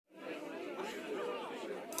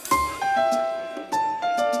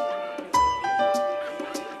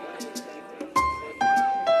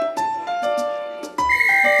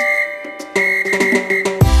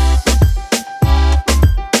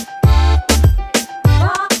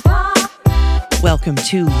Welcome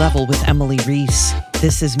to Level with Emily Reese.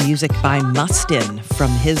 This is music by Mustin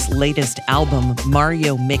from his latest album,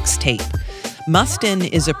 Mario Mixtape. Mustin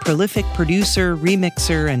is a prolific producer,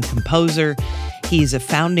 remixer, and composer. He's a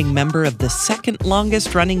founding member of the second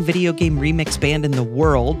longest running video game remix band in the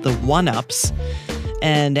world, the OneUps.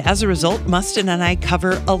 And as a result, Mustin and I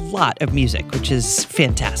cover a lot of music, which is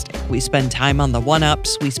fantastic. We spend time on the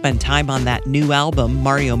OneUps. We spend time on that new album,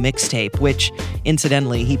 Mario Mixtape, which,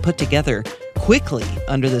 incidentally, he put together quickly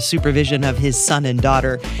under the supervision of his son and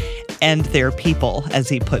daughter and their people, as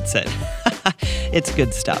he puts it. It's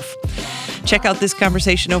good stuff. Check out this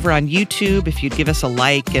conversation over on YouTube. If you'd give us a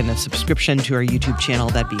like and a subscription to our YouTube channel,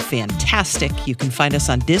 that'd be fantastic. You can find us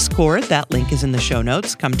on Discord. That link is in the show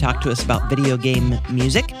notes. Come talk to us about video game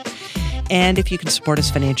music. And if you can support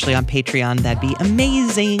us financially on Patreon, that'd be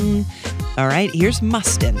amazing. All right, here's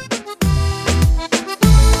Mustin.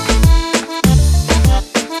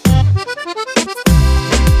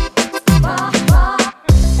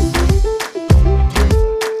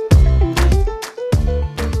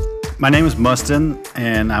 My name is Mustin,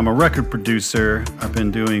 and I'm a record producer. I've been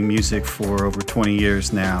doing music for over 20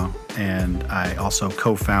 years now, and I also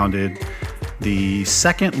co-founded the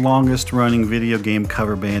second longest running video game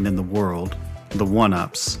cover band in the world, the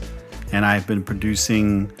OneUps. And I've been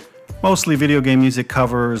producing mostly video game music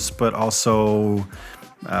covers, but also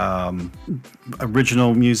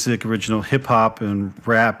original music, original hip-hop and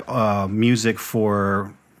rap music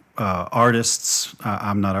for artists.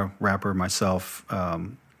 I'm not a rapper myself.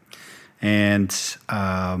 And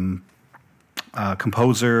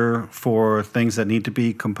composer for things that need to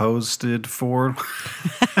be composed for.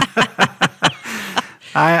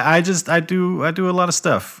 I do a lot of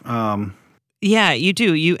stuff. Yeah, you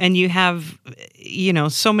do. You have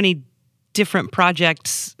so many different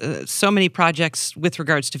projects, so many projects with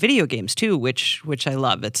regards to video games too, which I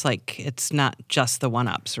love. It's like it's not just the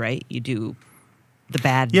OneUps, right? You do the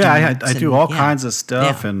bad I do all kinds of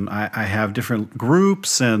stuff, and I have different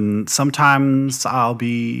groups, and sometimes I'll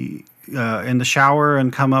be in the shower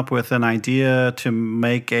and come up with an idea to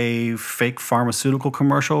make a fake pharmaceutical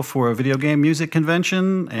commercial for a video game music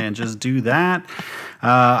convention and just do that.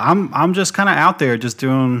 I'm just kind of out there just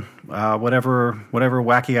doing whatever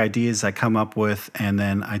wacky ideas I come up with, and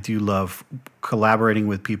then I do love collaborating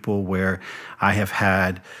with people where I have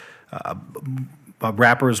had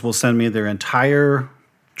rappers will send me their entire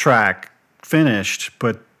track finished,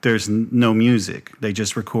 but there's no music. They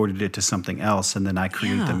just recorded it to something else, and then I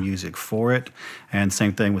create the music for it. And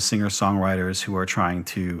same thing with singer-songwriters who are trying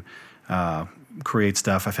to create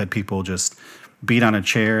stuff. I've had people just beat on a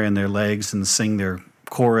chair in their legs and sing their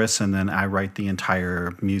chorus, and then I write the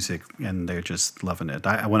entire music, and they're just loving it.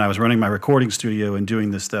 When I was running my recording studio and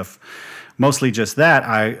doing this stuff, mostly just that,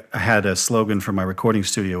 I had a slogan for my recording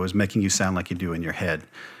studio, was making you sound like you do in your head.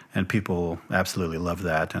 And people absolutely love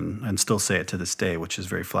that and still say it to this day, which is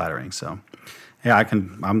very flattering. So, yeah,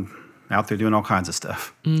 I'm out there doing all kinds of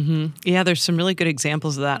stuff. Mm-hmm. Yeah, there's some really good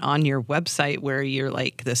examples of that on your website where you're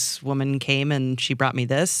like, this woman came and she brought me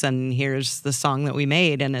this, and here's the song that we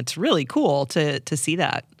made. And it's really cool to see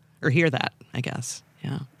that or hear that, I guess.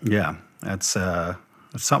 Yeah. Yeah, that's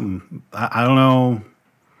something, I don't know.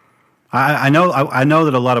 I know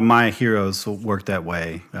that a lot of my heroes work that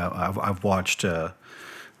way. I've watched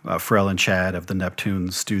Pharrell and Chad of the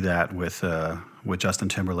Neptunes do that with Justin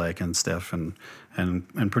Timberlake and stuff, and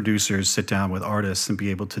producers sit down with artists and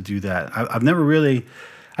be able to do that. I've never really,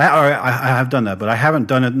 I have done that, but I haven't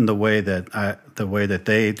done it in the way that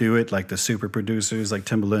they do it, like the super producers like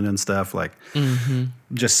Timbaland and stuff. Like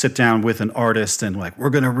just sit down with an artist and like, we're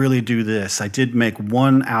gonna really do this. I did make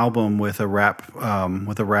one album with a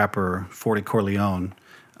rapper, 40 Corleone,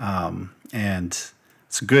 and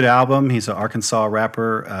it's a good album. He's an Arkansas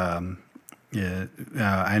rapper. I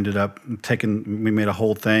ended up we made a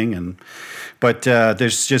whole thing, but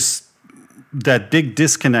there's just that big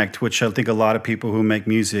disconnect, which I think a lot of people who make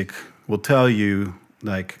music will tell you,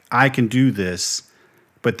 like, I can do this,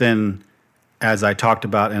 but then, as I talked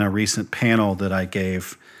about in a recent panel that I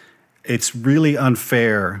gave, it's really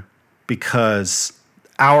unfair because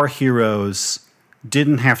our heroes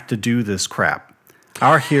didn't have to do this crap.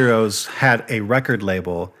 Our heroes had a record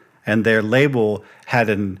label, and their label had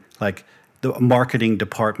the marketing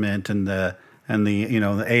department and the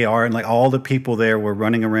AR, and like all the people there were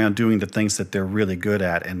running around doing the things that they're really good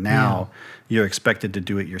at. And now you're expected to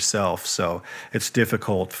do it yourself. So it's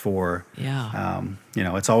difficult for,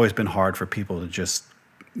 it's always been hard for people to just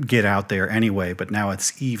get out there anyway, but now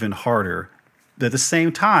it's even harder. At the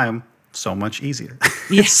same time, so much easier.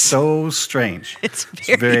 It's so strange. It's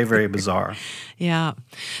very, very bizarre. Yeah.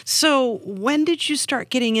 So when did you start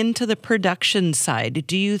getting into the production side?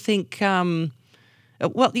 Do you think,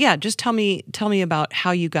 just tell me about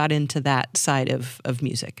how you got into that side of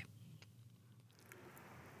music.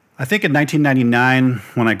 I think in 1999,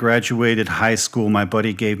 when I graduated high school, my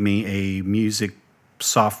buddy gave me a music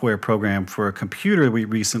software program for a computer we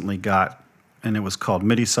recently got, and it was called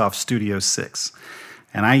MIDIsoft Studio 6.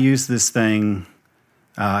 And I used this thing.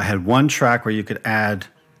 I had one track where you could add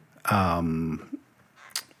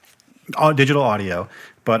digital audio,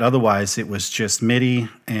 but otherwise it was just MIDI,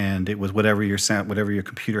 and it was whatever your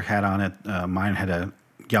computer had on it. Mine had a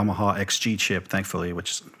Yamaha XG chip, thankfully,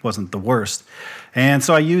 which wasn't the worst. And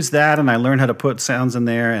so I used that, and I learned how to put sounds in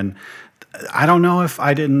there. And I don't know if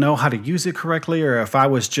I didn't know how to use it correctly, or if I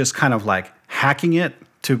was just kind of like hacking it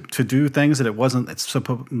to do things that it wasn't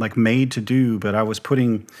like made to do. But I was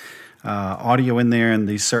putting audio in there in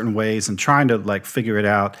these certain ways and trying to like figure it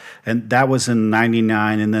out. And that was in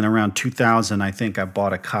 '99, and then around 2000, I think I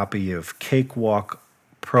bought a copy of Cakewalk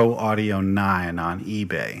Pro Audio 9 on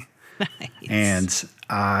eBay. Nice. And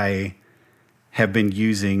I have been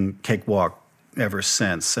using Cakewalk ever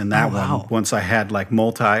since. And that one, once I had like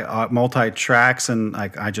multi tracks, and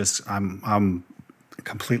like I'm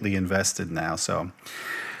completely invested now. So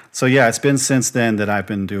yeah, it's been since then that I've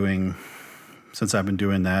been doing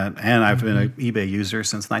that, and I've been an eBay user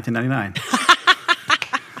since 1999.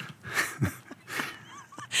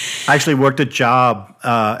 I actually worked a job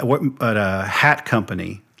at a hat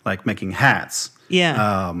company, like making hats.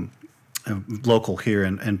 Yeah. Local here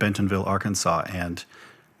in Bentonville, Arkansas. And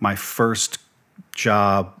my first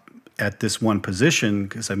job at this one position,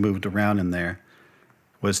 because I moved around in there,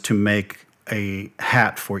 was to make a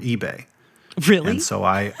hat for eBay. Really? And so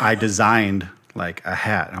I designed like a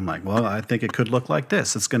hat. I'm like, well, I think it could look like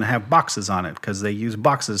this. It's going to have boxes on it because they use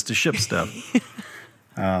boxes to ship stuff.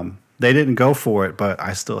 They didn't go for it, but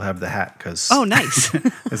I still have the hat because nice.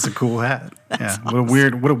 It's a cool hat. That's What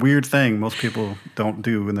a weird thing most people don't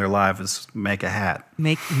do in their life is make a hat.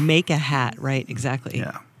 Make a hat, right? Exactly.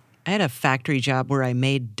 Yeah. I had a factory job where I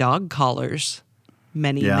made dog collars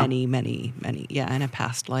many, in a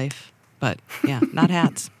past life. But yeah, not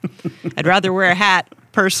hats. I'd rather wear a hat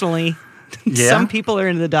personally. Yeah? Some people are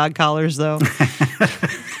into the dog collars though.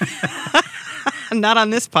 Not on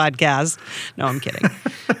this podcast. No, I'm kidding.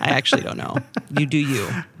 I actually don't know. You do you.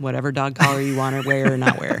 Whatever dog collar you want to wear or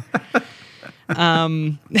not wear.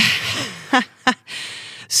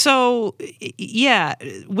 So, yeah,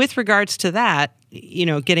 with regards to that,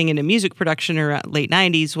 getting into music production or late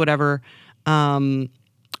 90s, whatever,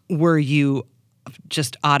 were you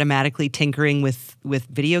just automatically tinkering with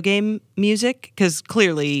video game music? Because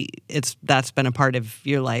clearly that's been a part of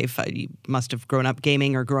your life. You must have grown up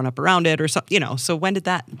gaming or grown up around it or something, so when did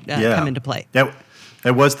that come into play?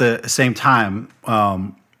 It was the same time.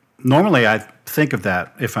 Normally I think of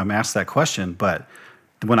that if I'm asked that question, but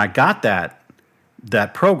when I got that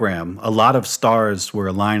program, a lot of stars were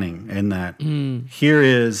aligning in that here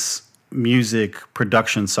is music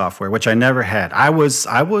production software, which I never had. I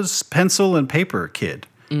was pencil and paper kid.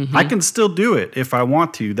 Mm-hmm. I can still do it if I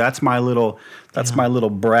want to. That's my little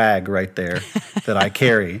brag right there that I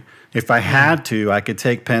carry. If I had to, I could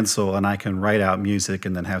take pencil and I can write out music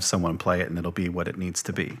and then have someone play it and it'll be what it needs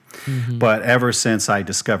to be. Mm-hmm. But ever since I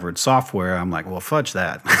discovered software, I'm like, well, fudge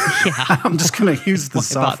that. Yeah. I'm just going to use the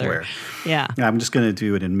software. Yeah. I'm just going to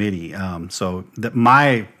do it in MIDI. So that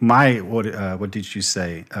my what did you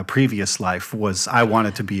say? Previous life was I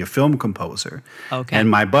wanted to be a film composer. Okay. And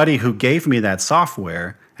my buddy who gave me that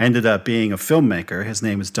software ended up being a filmmaker. His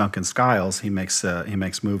name is Duncan Skiles. He makes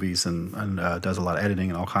movies and does a lot of editing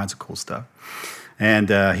and all kinds of cool stuff. And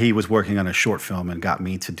he was working on a short film and got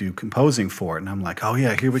me to do composing for it. And I'm like, oh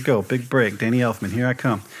yeah, here we go, big break, Danny Elfman, here I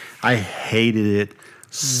come. I hated it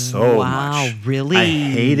so much. Wow, really? I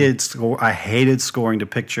hated scoring to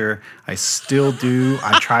picture. I still do.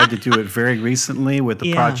 I tried to do it very recently with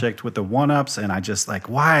the project with the OneUps, and I just like,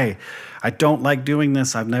 why? I don't like doing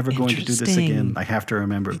this. I'm never going to do this again. I have to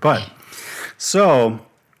remember. But so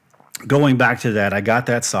going back to that, I got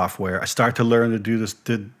that software. I start to learn to do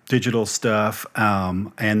the digital stuff,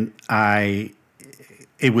 and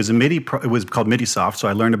it was it was called MIDIsoft. So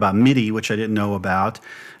I learned about MIDI, which I didn't know about,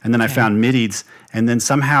 and then I found MIDIs, and then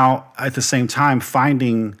somehow at the same time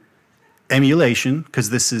finding emulation,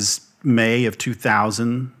 because this is May of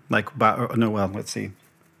 2000. Let's see.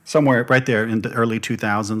 Somewhere right there in the early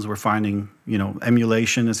 2000s, we're finding,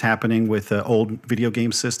 emulation is happening with old video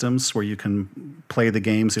game systems where you can play the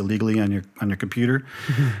games illegally on your computer.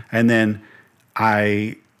 Mm-hmm. And then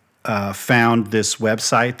I found this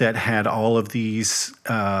website that had all of these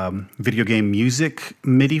video game music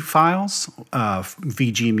MIDI files,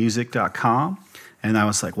 vgmusic.com. And I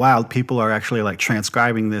was like, wow, people are actually like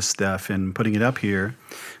transcribing this stuff and putting it up here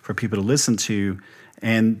for people to listen to.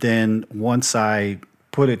 And then once I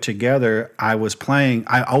put it together, I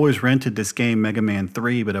always rented this game, Mega Man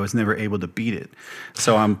 3, but I was never able to beat it.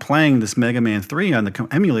 So I'm playing this Mega Man 3 on the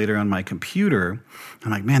emulator on my computer.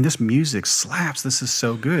 I'm like, man, this music slaps. This is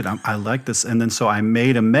so good. I like this. And then so I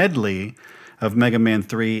made a medley of Mega Man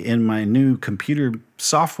 3 in my new computer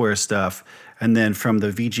software stuff. And then from the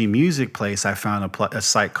VG Music place, I found a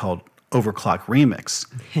site called Overclock Remix,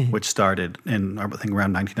 which started in, I think,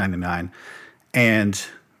 around 1999. And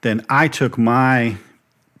then I took my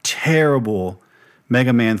terrible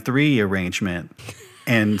Mega Man 3 arrangement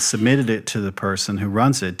and submitted it to the person who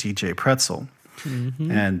runs it, DJ Pretzel.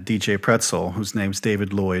 Mm-hmm. And DJ Pretzel, whose name's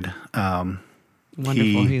David Lloyd.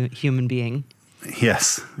 Wonderful human being.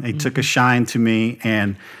 Yes. He took a shine to me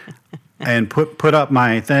and put up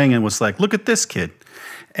my thing and was like, look at this kid.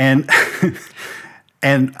 And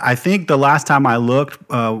and I think the last time I looked,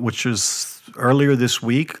 which was earlier this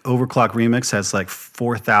week, Overclock Remix has like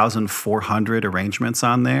 4,400 arrangements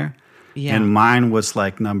on there. Yeah. And mine was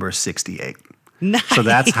like number 68. Nice. So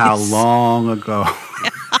that's how long ago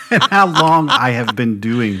and how long I have been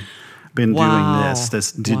doing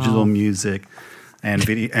this digital music. And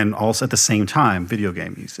video, and also at the same time, video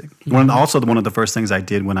game music. Mm-hmm. One of the first things I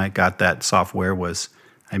did when I got that software was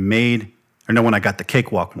when I got the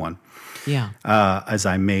Cakewalk one. Yeah. As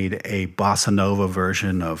I made a bossa nova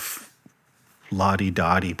version of Lottie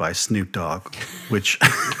Dottie by Snoop Dogg, which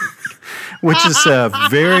is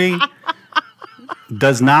very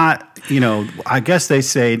does not, I guess they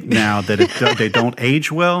say now that they don't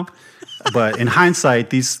age well, but in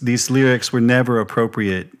hindsight, these lyrics were never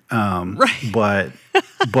appropriate. Right. But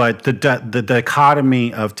the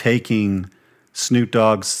dichotomy of taking Snoop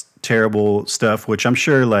Dogg's terrible stuff, which I'm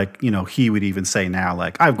sure he would even say now,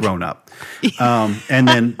 like, I've grown up. And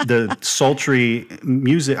then the sultry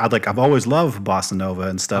music, I've always loved bossa nova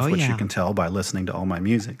and stuff, which you can tell by listening to all my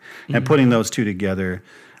music. Mm-hmm. And putting those two together,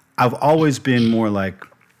 I've always been more like,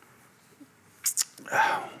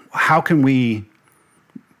 how can we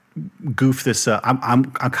goof this up?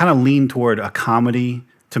 I'm kind of lean toward a comedy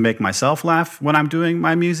to make myself laugh when I'm doing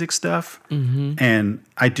my music stuff. Mm-hmm. And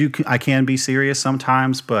I can be serious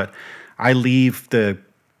sometimes, but I leave the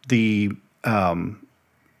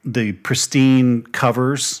pristine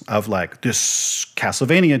covers of like, this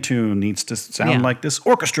Castlevania tune needs to sound like this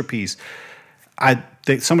orchestra piece. I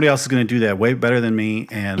think somebody else is going to do that way better than me,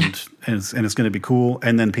 and it's going to be cool.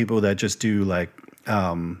 And then people that just do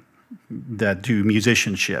that do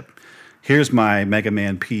musicianship. Here's my Mega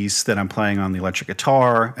Man piece that I'm playing on the electric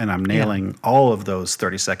guitar, and I'm nailing all of those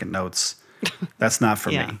 30-second notes. That's not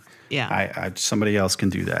for me. Yeah, somebody else can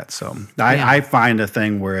do that. So I find a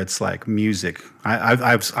thing where it's like music.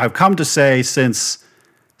 I've come to say since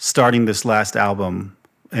starting this last album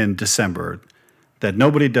in December that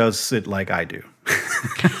nobody does it like I do,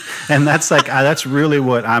 and that's really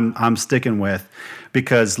what I'm sticking with.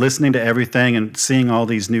 Because listening to everything and seeing all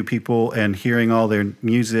these new people and hearing all their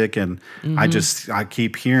music, and I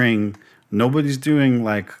keep hearing nobody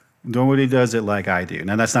does it like I do.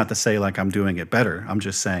 Now that's not to say like I'm doing it better. I'm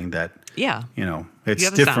just saying that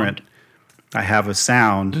it's different. I have a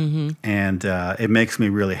sound, and it makes me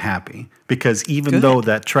really happy because even though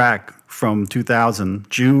that track from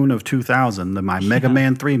June of 2000, my Mega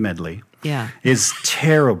Man 3 medley, is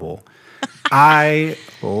terrible. I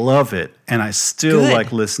love it, and I still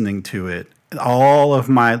like listening to it.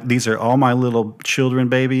 These are all my little children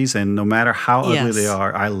babies, and no matter how ugly they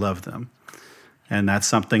are, I love them. And that's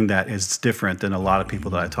something that is different than a lot of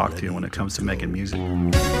people that I talk to when it comes to making music.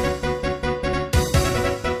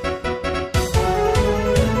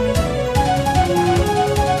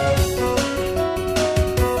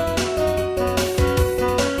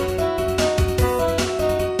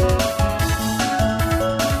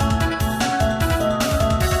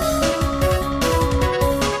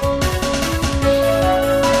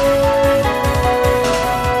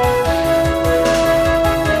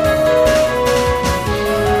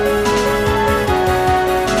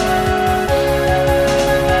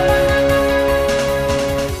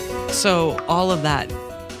 So all of that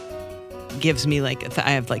gives me I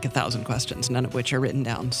have 1,000 questions, none of which are written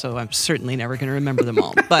down. So I'm certainly never going to remember them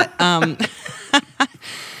all. But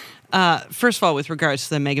first of all, with regards to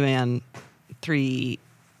the Mega Man 3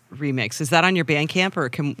 remix, is that on your Bandcamp, or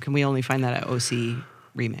can we only find that at OC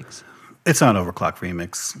Remix? It's on Overclock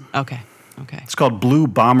Remix. Okay. It's called Blue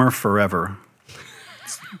Bomber Forever.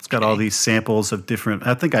 It's got all these samples of different.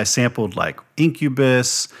 I think I sampled like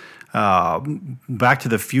Incubus, Back to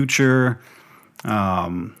the Future,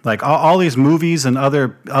 like all these movies and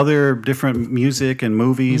other different music and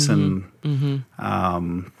movies and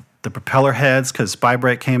the Propeller Heads, because Spy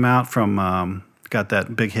Break came out from got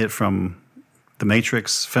that big hit from the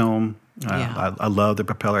Matrix film. I love the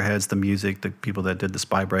Propeller Heads, the music, the people that did the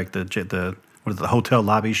Spy Break, the hotel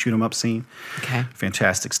lobby shoot 'em up scene. Okay.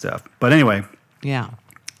 Fantastic stuff. But anyway, Yeah.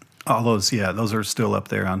 all those are still up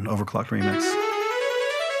there on Overclocked Remix.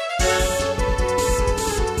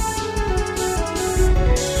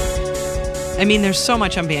 I mean, there's so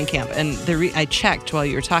much on Bandcamp, and I checked while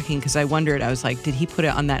you were talking because I wondered. I was like, did he put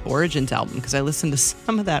it on that Origins album? Because I listened to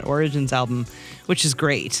some of that Origins album, which is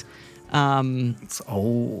great. It's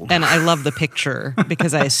old, and I love the picture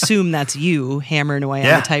because I assume that's you hammering away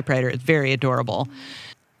on the typewriter. It's very adorable.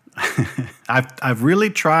 I've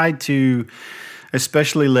really tried to,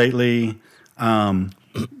 especially lately.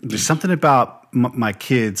 There's something about my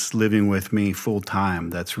kids living with me full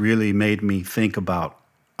time that's really made me think about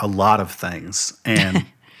a lot of things. And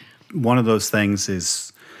one of those things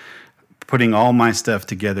is putting all my stuff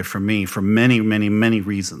together for me for many, many, many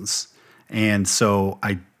reasons. And so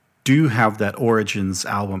I do have that Origins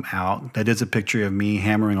album out. That is a picture of me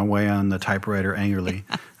hammering away on the typewriter angrily.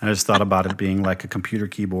 I just thought about it being like a computer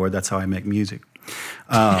keyboard. That's how I make music.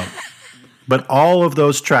 But all of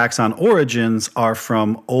those tracks on Origins are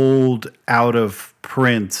from old,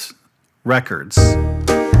 out-of-print records.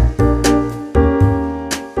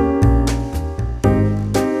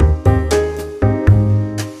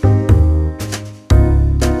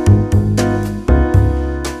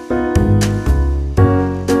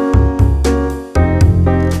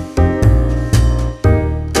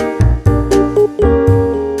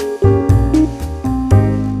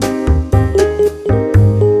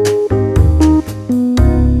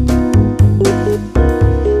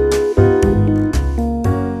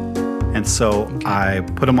 So I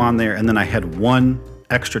put them on there, and then I had one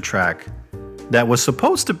extra track that was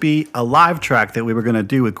supposed to be a live track that we were going to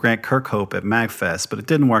do with Grant Kirkhope at MagFest, but it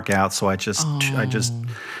didn't work out. So I just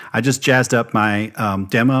jazzed up my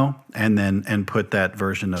demo and put that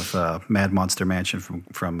version of Mad Monster Mansion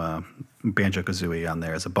from Banjo-Kazooie on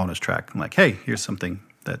there as a bonus track. I'm like, hey, here's something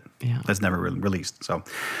that's never released. So,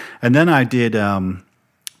 and then I did the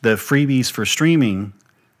freebies for streaming,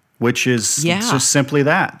 which is just simply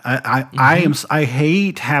that. I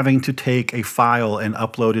hate having to take a file and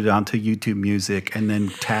upload it onto YouTube Music and then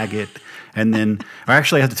tag it, and then or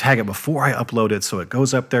actually I have to tag it before I upload it so it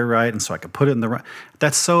goes up there right, and so I can put it in the right.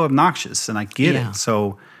 That's so obnoxious, and I get it.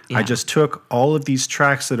 So I just took all of these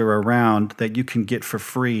tracks that are around that you can get for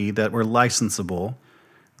free that were licensable,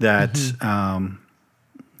 that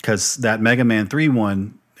because that Mega Man 3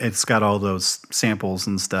 one, it's got all those samples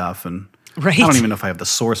and stuff, and I don't even know if I have the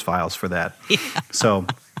source files for that. Yeah. So,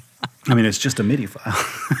 I mean, it's just a MIDI file.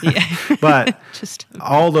 But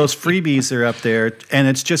all those freebies are up there, and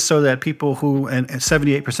it's just so that people and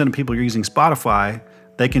 78% of people are using Spotify,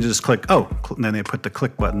 they can just click, and then they put the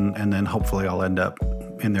click button, and then hopefully I'll end up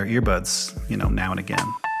in their earbuds, now and again.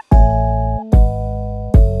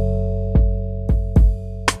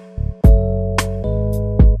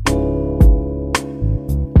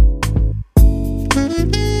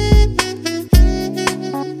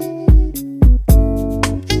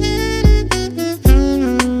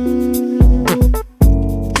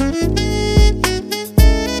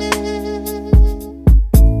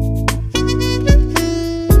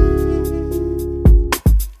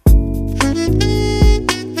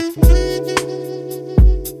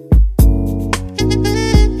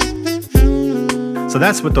 So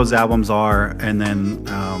that's what those albums are, and then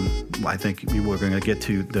I think we're going to get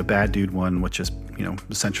to the Bad Dude one, which is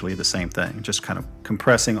essentially the same thing, just kind of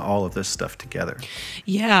compressing all of this stuff together.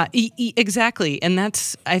 Yeah, exactly, and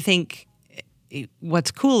that's I think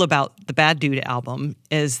what's cool about the Bad Dude album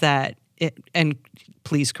is that it, and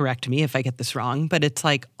please correct me if I get this wrong, but it's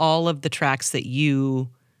like all of the tracks that you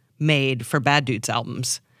made for Bad Dude's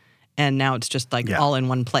albums. And now it's just like all in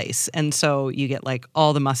one place. And so you get like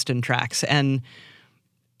all the Mustin tracks, and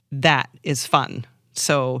that is fun.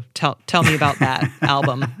 So tell me about that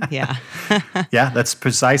album. Yeah. Yeah, that's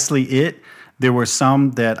precisely it. There were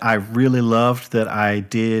some that I really loved that I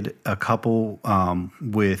did a couple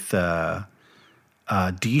with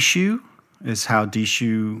Dishu is how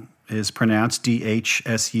Dishu is pronounced,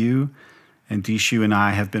 DHSU. And Dishu and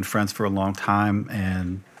I have been friends for a long time,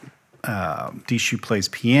 and Dishu plays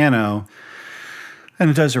piano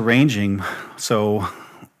and does arranging. So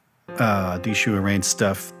Dishu arranged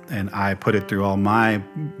stuff, and I put it through all my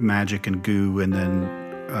magic and goo, and then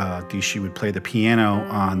she would play the piano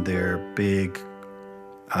on their big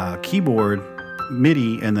keyboard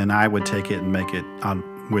MIDI, and then I would take it and make it on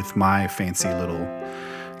with my fancy little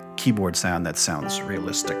keyboard sound that sounds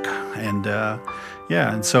realistic. And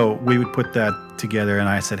and so we would put that together, and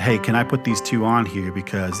I said, hey, can I put these two on here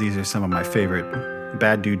because these are some of my favorite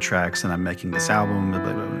Bad Dude tracks, and I'm making this album.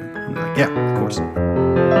 I'm like, yeah, of course.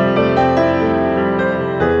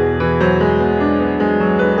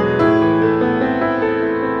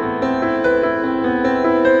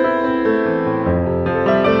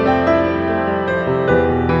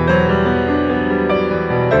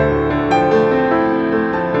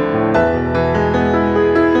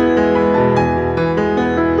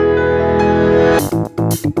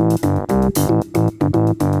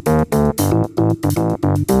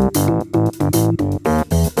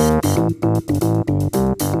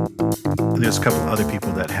 There's a couple other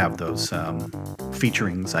people that have those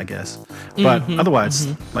featurings, I guess. But otherwise,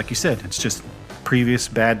 like you said, it's just previous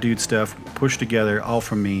Bad Dude stuff pushed together, all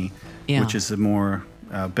from me, which is a more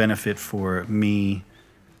benefit for me,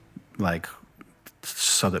 like,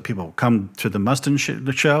 so that people come to the Mustin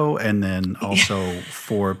show, and then also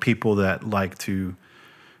for people that like to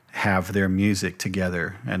have their music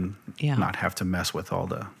together and not have to mess with all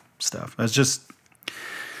the stuff. It's just,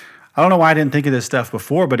 I don't know why I didn't think of this stuff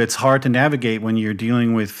before, but it's hard to navigate when you're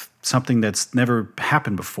dealing with something that's never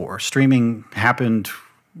happened before. Streaming happened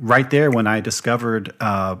right there when I discovered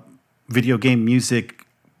video game music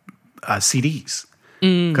CDs.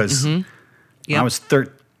 Because I was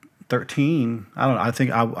 13, I don't know, I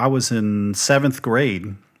think I was in 7th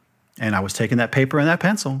grade, and I was taking that paper and that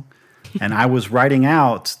pencil, and I was writing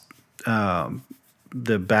out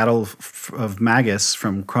the Battle of Magus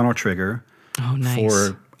from Chrono Trigger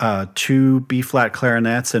for 2 B-flat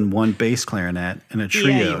clarinets and 1 bass clarinet in a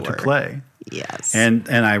trio to play. Yes. And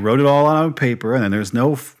I wrote it all on paper, and then there's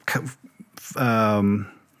no, what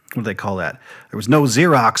do they call that? There was no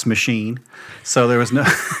Xerox machine. So there was no,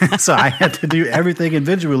 so I had to do everything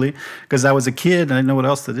individually because I was a kid and I didn't know what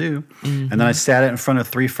else to do. And then I sat it in front of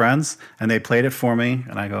 3 friends, and they played it for me,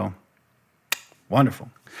 and I go, wonderful.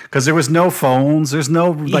 Because there was no phones, there's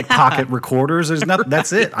no like pocket recorders, there's nothing.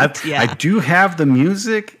 That's it. I do have the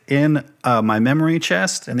music in my memory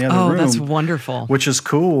chest in the other room. Oh, that's wonderful. Which is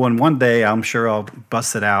cool. And one day I'm sure I'll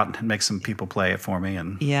bust it out and make some people play it for me.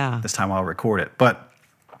 And this time I'll record it. But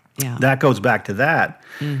that goes back to that.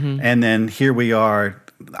 And then here we are.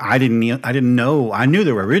 I didn't know. I knew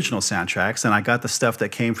there were original soundtracks, and I got the stuff that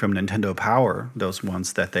came from Nintendo Power, those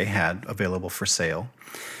ones that they had available for sale.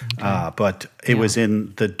 But it was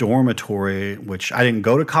in the dormitory, which I didn't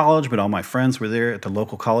go to college, but all my friends were there at the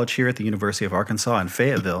local college here at the University of Arkansas in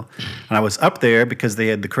Fayetteville. And I was up there because they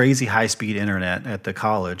had the crazy high-speed internet at the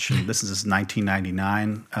college. And this is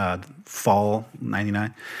 1999, fall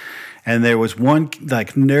 99. And there was one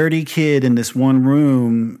like nerdy kid in this one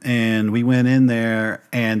room, and we went in there,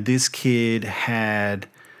 and this kid had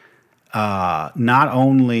not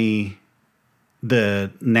only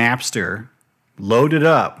the Napster loaded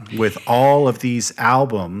up with all of these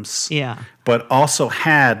albums, but also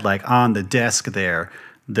had like on the desk there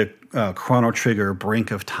the Chrono Trigger Brink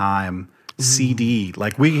of Time CD.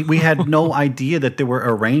 Like we had no idea that there were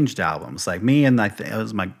arranged albums. Like me and I think it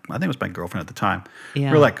was my girlfriend at the time. We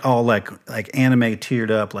were like all like anime teared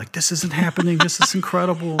up. Like, this isn't happening. This is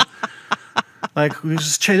incredible. Like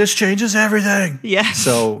this changes everything. Yes.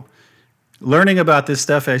 So learning about this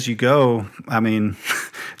stuff as you go. I mean,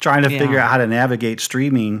 trying to figure out how to navigate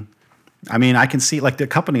streaming. I mean, I can see like the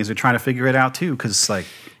companies are trying to figure it out too, because like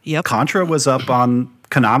Contra was up on.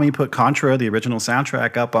 Konami put Contra, the original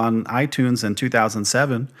soundtrack, up on iTunes in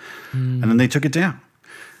 2007, and then they took it down.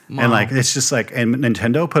 Wow. And like it's just like, and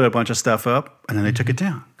Nintendo put a bunch of stuff up, and then they took it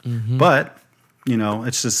down. But you know,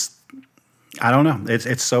 it's just, I don't know.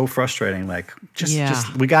 It's so frustrating. Like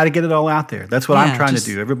just we got to get it all out there. That's what I'm trying to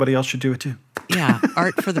do. Everybody else should do it too.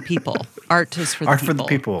 Art for the people. Art is for the people. Art for the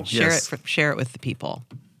people. Share it with the people.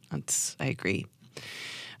 I agree.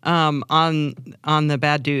 On the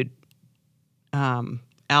Bad Dude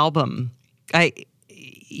album, I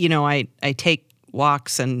take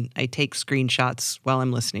walks and I take screenshots while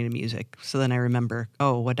I'm listening to music. So then I remember,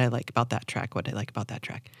 what did I like about that track? What did I like about that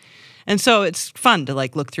track? And so it's fun to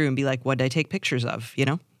like look through and be like, what did I take pictures of, you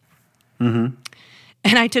know? And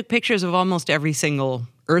I took pictures of almost every single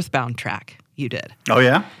Earthbound track you did. Oh,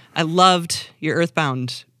 yeah? I loved your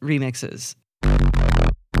Earthbound remixes.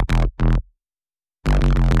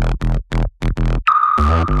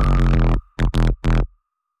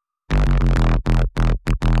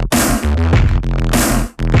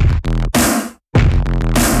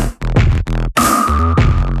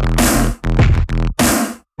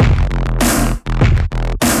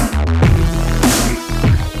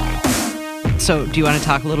 So do you want to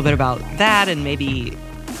talk a little bit about that and maybe,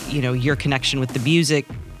 your connection with the music,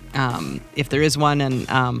 if there is one,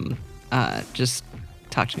 and just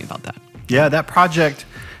talk to me about that. Yeah, that project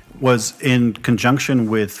was in conjunction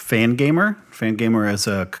with Fangamer. Fangamer is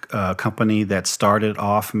a company that started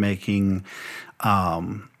off making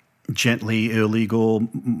gently illegal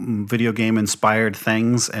video game inspired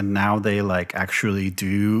things, and now they like actually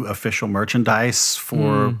do official merchandise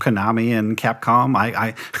for Konami and Capcom.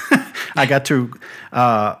 I I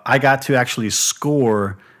got to actually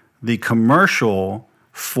score the commercial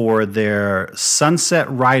for their Sunset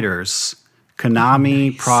Riders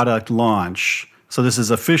Konami product launch. So this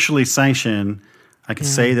is officially sanctioned. I can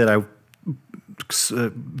say that I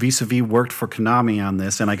vis-a-vis worked for Konami on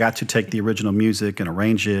this, and I got to take the original music and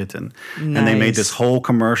arrange it, and they made this whole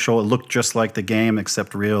commercial. It looked just like the game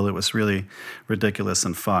except real. It was really ridiculous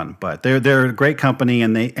and fun. But they're a great company,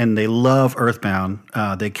 and they love Earthbound.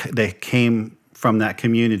 They came from that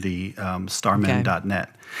community, starmen.net.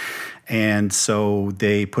 And so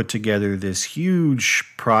they put together this huge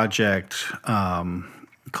project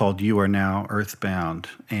called You Are Now Earthbound,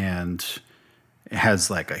 and it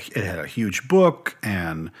has it had a huge book,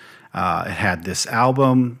 and it had this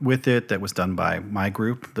album with it that was done by my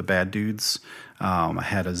group, the Bad Dudes. I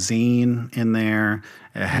had a zine in there,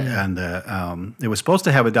 and it was supposed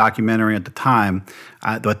to have a documentary at the time,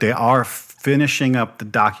 but they are finishing up the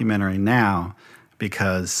documentary now,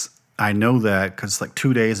 because I know that because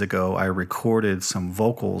 2 days ago I recorded some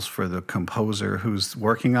vocals for the composer who's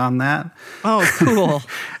working on that. Oh, cool!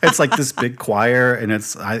 It's like this big choir, and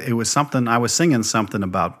it was something I was singing something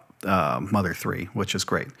about Mother 3, which is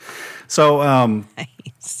great. So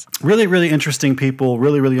nice. Really, really interesting people.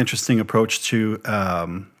 Really, really interesting approach to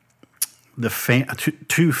to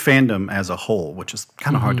fandom as a whole, which is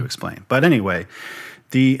kind of hard to explain. But anyway.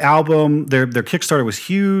 The album, their Kickstarter was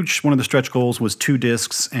huge. One of the stretch goals was 2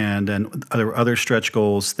 discs, and then there were other stretch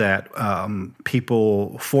goals that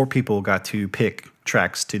 4 people got to pick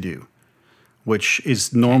tracks to do, which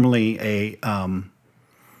is normally a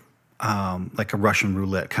like a Russian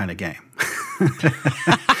roulette kind of game,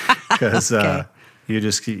 because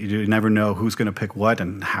you never know who's going to pick what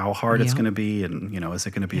and how hard it's going to be, and is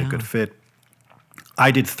it going to be a good fit.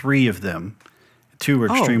 I did 3 of them. 2 were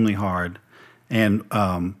extremely hard. And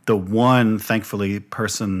the one, thankfully,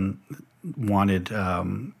 person wanted, I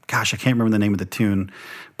can't remember the name of the tune,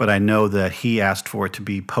 but I know that he asked for it to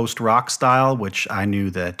be post-rock style, which I knew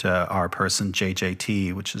that our person,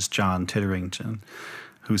 JJT, which is John Titterington,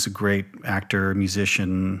 who's a great actor,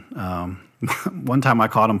 musician. One time I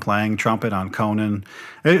caught him playing trumpet on Conan.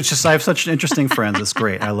 It's just, I have such interesting friends. It's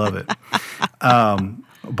great. I love it.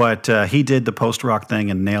 But he did the post-rock thing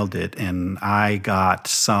and nailed it. And I got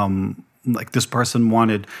some... this person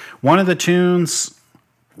wanted one of the tunes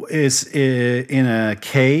is in a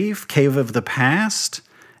cave of the past,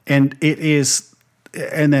 and it is,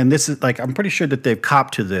 and then this is I'm pretty sure that they've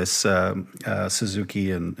copped to this,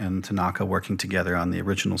 Suzuki and Tanaka working together on the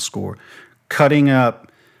original score, cutting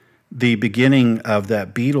up the beginning of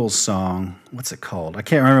that Beatles song. What's it called? I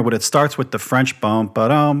can't remember, but it starts with the French bum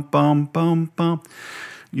ba-dum bum bum bum.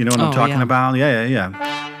 You know what I'm talking about?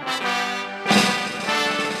 Yeah.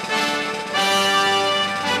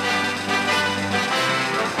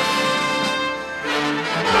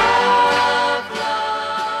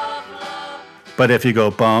 But if you go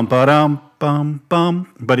bum ba-dum bum bum,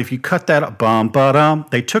 but if you cut that bum ba-dum,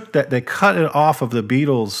 they cut it off of the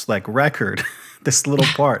Beatles record, this little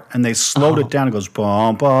part, and they slowed it down. It goes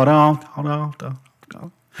bum ba-dum,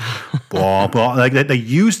 bum bum. They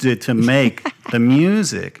used it to make the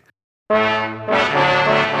music.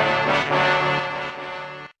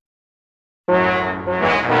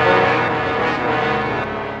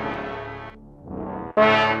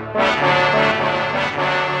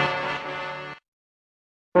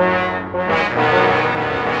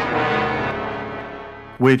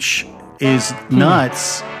 Which is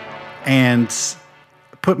nuts, and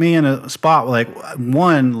put me in a spot I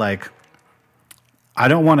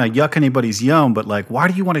don't want to yuck anybody's yum, but why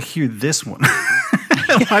do you want to hear this one?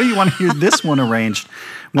 Why do you want to hear this one arranged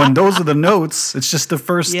when those are the notes? It's just the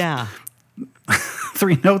first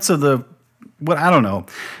 3 notes of the what, I don't know.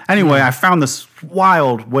 Anyway, I found this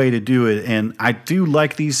wild way to do it, and I do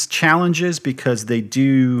like these challenges because they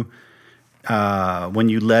do. When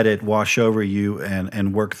you let it wash over you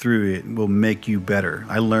and work through it, will make you better.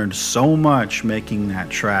 I learned so much making that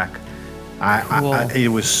track. It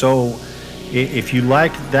was so... If you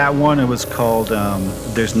liked that one, it was called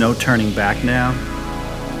There's No Turning Back Now.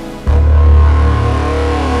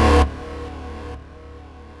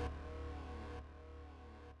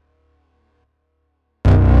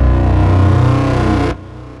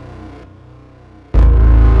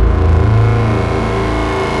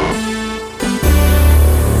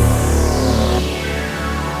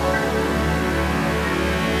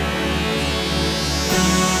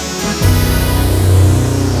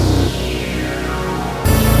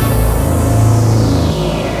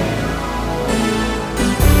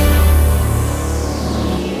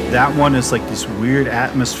 that one is like this weird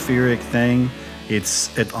atmospheric thing. It's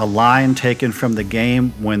a line taken from the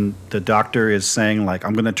game when the doctor is saying, like,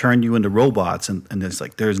 I'm going to turn you into robots. And it's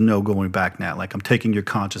like, there's no going back now. Like, I'm taking your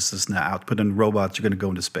consciousness now out, put in robots, you're going to go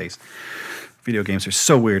into space. Video games are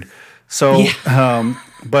so weird. So,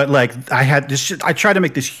 but like I tried to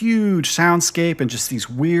make this huge soundscape and just these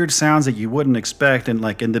weird sounds that you wouldn't expect. And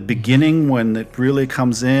like in the beginning, when it really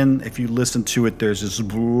comes in, if you listen to it, there's this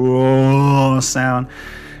sound.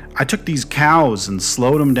 I took these cows and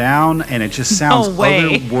slowed them down, and it just sounds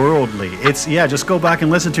otherworldly. It's just go back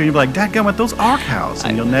and listen to it, and you'll be like, dadgummit, those are cows,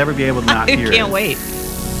 and you'll never be able to not hear it. I can't wait.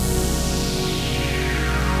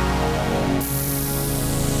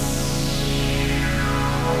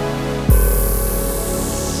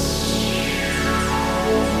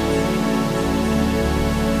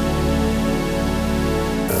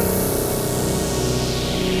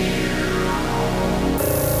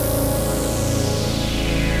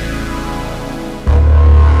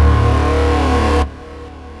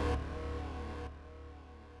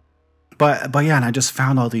 But yeah, and I just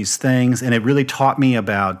found all these things, and it really taught me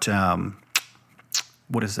about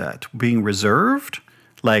what is that? Being reserved.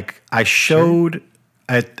 Like I showed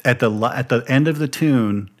at the end of the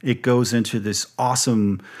tune, it goes into this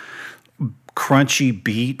awesome crunchy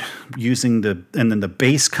beat and then the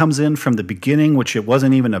bass comes in from the beginning, which it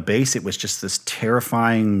wasn't even a bass, it was just this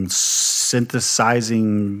terrifying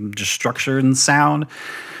synthesizing structure and sound.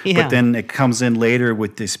 But then it comes in later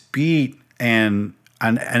with this beat, and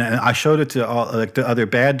I showed it to all like the other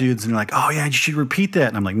bad dudes, and they're like, "Oh yeah, you should repeat that."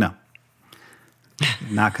 And I'm like, "No,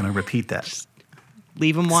 not gonna repeat that. Just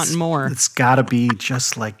leave them wanting more. It's got to be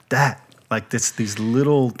just like that, like these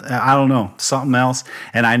little, I don't know, something else."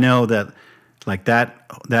 And I know that like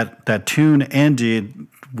that tune ended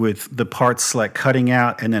with the parts like cutting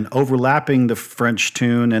out and then overlapping the French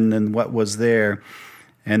tune and then what was there.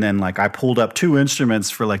 And then like I pulled up two instruments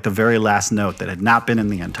for like the very last note that had not been in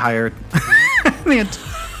the entire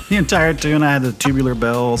the entire tune. I had the tubular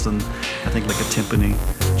bells and I think like a timpani.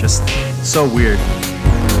 Just so weird.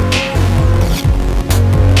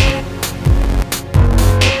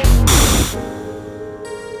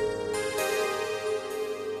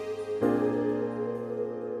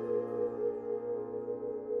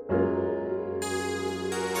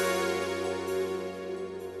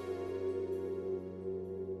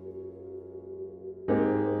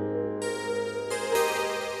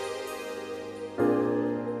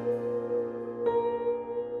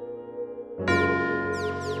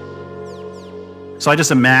 So I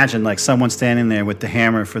just imagine like someone standing there with the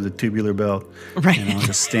hammer for the tubular bell, right? You know,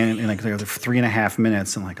 just standing in like there for 3.5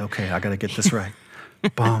 minutes, and like, okay, I got to get this right.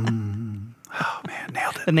 Bum. Oh man,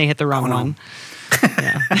 nailed it. And they hit the wrong one.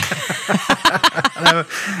 Yeah.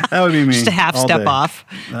 that would be me. Just a half step off.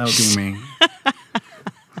 That would be me.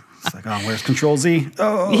 It's like, oh, where's Control Z?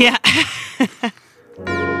 Oh, yeah.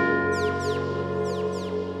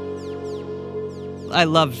 I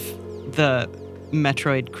love the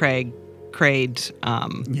Metroid Craig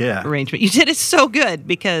arrangement. You did it so good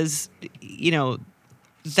because, you know,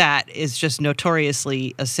 that is just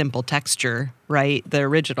notoriously a simple texture, right? The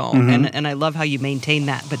original. Mm-hmm. And I love how you maintain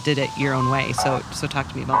that but did it your own way. So talk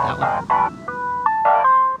to me about that one.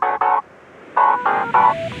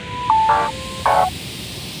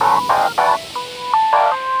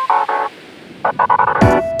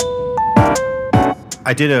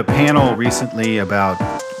 I did a panel recently about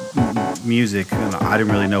music, and I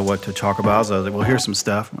didn't really know what to talk about, so I was like, well, here's some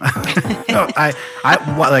stuff. I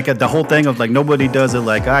like the whole thing of like nobody does it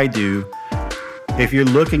like I do. If you're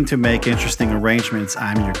looking to make interesting arrangements,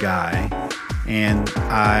 I'm your guy, and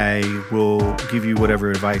I will give you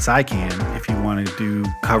whatever advice I can. If you want to do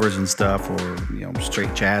covers and stuff, or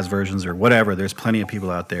straight jazz versions or whatever, there's plenty of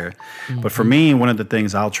people out there. Mm-hmm. But for me, one of the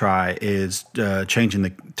things I'll try is changing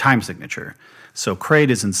the time signature. So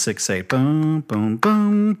Kraid is in 6/8, boom, boom,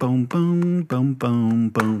 boom, boom, boom, boom, boom,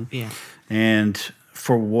 boom. Yeah. And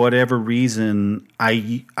for whatever reason,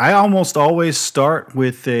 I almost always start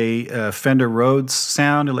with a Fender Rhodes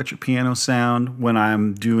sound, electric piano sound, when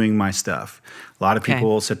I'm doing my stuff. A lot of people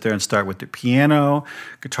will sit there and start with their piano.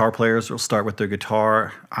 Guitar players will start with their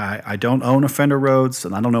guitar. I don't own a Fender Rhodes,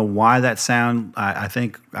 and I don't know why that sound. I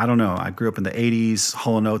don't know. I grew up in the 80s.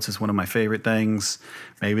 Hall & Oates is one of my favorite things.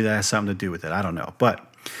 Maybe that has something to do with it. I don't know.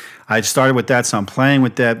 But I started with that, so I'm playing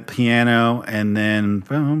with that piano, and then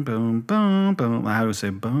boom, boom, boom, boom. How do I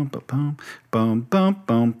say boom, boom, boom, boom, boom,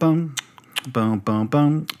 boom, boom, boom, boom,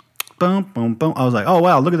 boom. Boom, boom, boom. I was like, oh,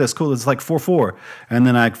 wow, look at this. Cool. It's like 4/4. And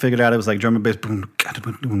then I figured out it was like drum and bass. Boom, boom,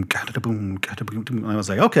 boom, boom. And I was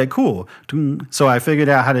like, okay, cool. So I figured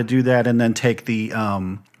out how to do that and then take the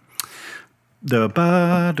the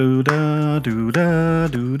ba do da do da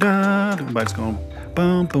do da. Everybody's going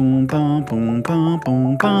bum boom bum boom bum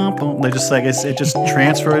boom bum boom. They just like it just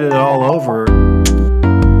transferred it all over.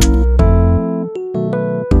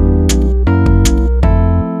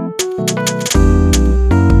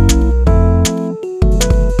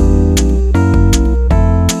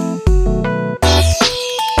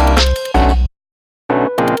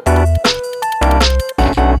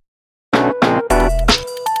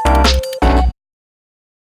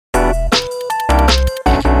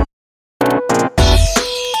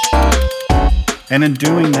 And in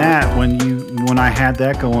doing that, when I had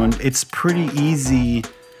that going, it's pretty easy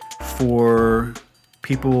for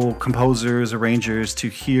people, composers, arrangers, to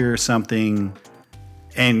hear something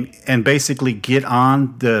and basically get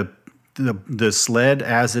on the sled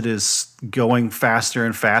as it is going faster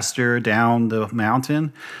and faster down the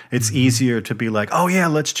mountain. It's easier to be like, oh yeah,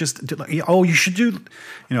 let's just you should do,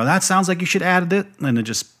 that sounds like you should add it, and then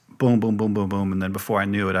just boom, boom, boom, boom, boom, and then before I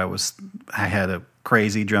knew it, I had a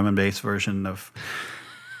crazy drum and bass version of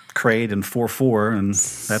Crade and 4/4, and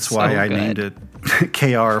that's why I named it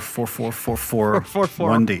KR 4444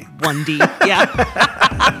 1D. 1D, yeah.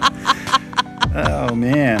 Oh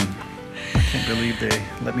man, I can't believe they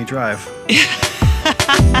let me drive.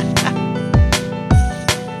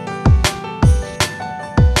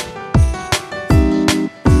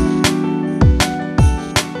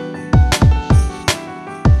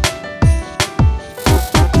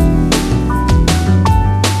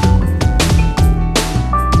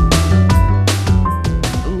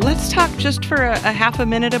 Just for a half a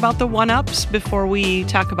minute about the OneUps before we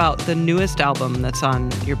talk about the newest album that's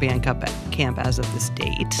on your Bandcamp as of this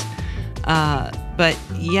date. But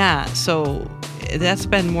yeah, so that's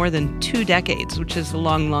been more than 2 decades, which is a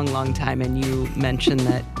long, long, long time. And you mentioned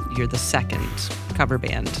that you're the second cover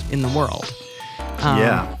band in the world.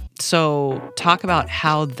 Yeah. So talk about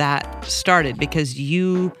how that started, because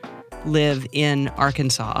you live in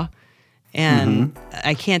Arkansas. And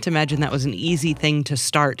I can't imagine that was an easy thing to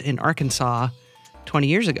start in Arkansas 20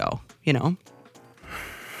 years ago, Yeah.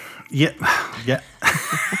 Yeah.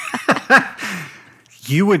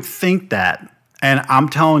 You would think that. And I'm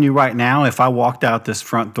telling you right now, if I walked out this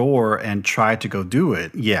front door and tried to go do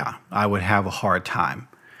it, yeah, I would have a hard time.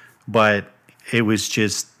 But it was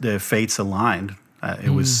just the fates aligned.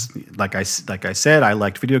 It was like I said, I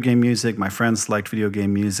liked video game music. My friends liked video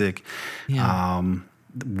game music. Yeah.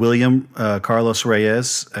 William Carlos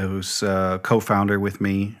Reyes, who's co-founder with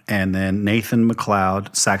me, and then Nathan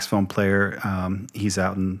McLeod, saxophone player. He's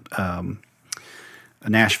out in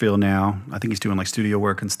Nashville now. I think he's doing like studio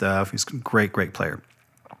work and stuff. He's a great, great player.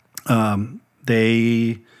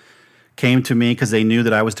 They came to me because they knew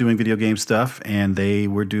that I was doing video game stuff, and they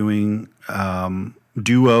were doing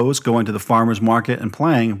duos, going to the farmer's market and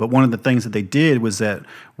playing. But one of the things that they did was that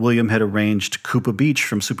William had arranged Koopa Beach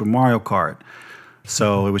from Super Mario Kart.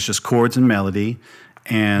 So it was just chords and melody,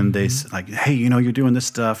 and they like, hey, you're doing this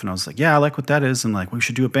stuff, and I was like, yeah, I like what that is, and like, we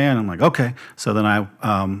should do a band. I'm like, okay. So then I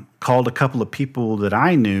called a couple of people that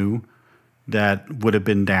I knew that would have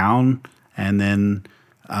been down, and then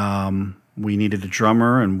we needed a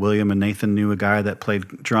drummer, and William and Nathan knew a guy that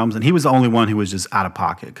played drums, and he was the only one who was just out of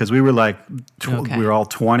pocket, because we were like, we were all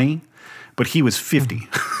 20, but he was 50,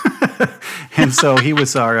 and so he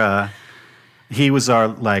was our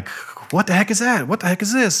like, what the heck is that? What the heck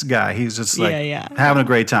is this guy? He's just like having a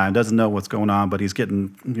great time, doesn't know what's going on, but he's getting,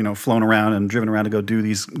 flown around and driven around to go do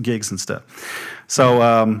these gigs and stuff.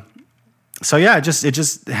 So, yeah, it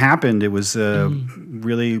just happened. It was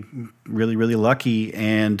really, really, really lucky.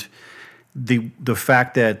 And the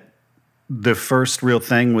fact that the first real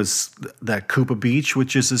thing was that Koopa Beach,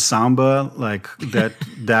 which is a samba, like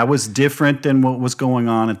that was different than what was going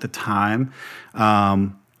on at the time.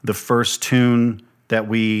 The first tune that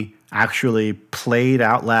we actually played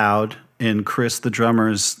out loud in Chris, the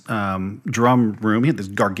drummer's drum room. He had this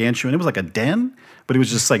gargantuan, it was like a den, but it was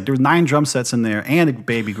just like, there was 9 drum sets in there and a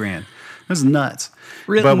baby grand. It was nuts.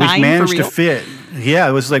 Really? But we managed to fit. Yeah,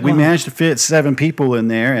 it was like we managed to fit 7 people in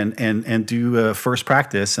there and do first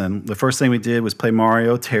practice. And the first thing we did was play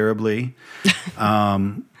Mario terribly. We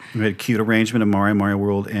had a cute arrangement of Mario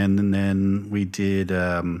World, and then we did,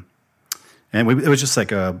 it was just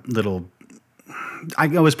like a little.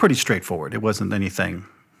 It was pretty straightforward. It wasn't anything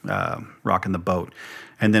rocking the boat.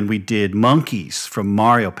 And then we did Monkeys from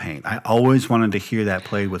Mario Paint. I always wanted to hear that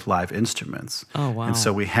played with live instruments. Oh, wow. And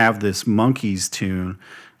so we have this Monkeys tune,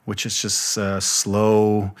 which is just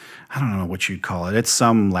slow. I don't know what you'd call it. It's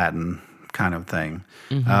some Latin kind of thing.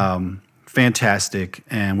 fantastic.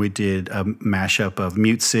 And we did a mashup of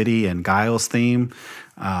Mute City and Guile's theme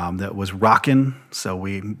that was rocking. So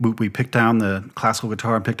we picked down the classical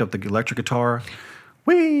guitar and picked up the electric guitar.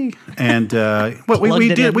 And what we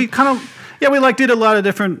did, in. We kind of we did a lot of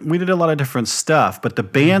different stuff. But the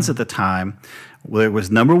bands at the time, there was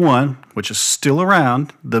number one, which is still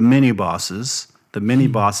around, the Mini Bosses. The Mini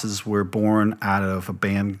Bosses were born out of a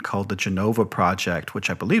band called the Genova Project, which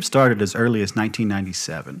I believe started as early as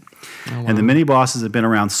 1997. Oh, wow. And the Mini Bosses have been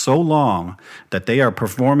around so long that they are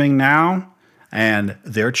performing now, and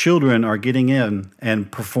their children are getting in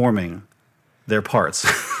and performing their parts.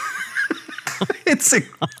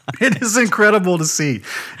 It is incredible to see.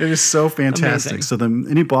 It is so fantastic. Amazing. So the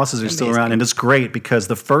Mini Bosses are still around, and it's great because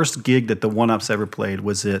the first gig that the OneUps ever played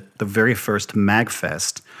was at the very first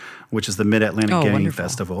MagFest, which is the Mid-Atlantic Gaming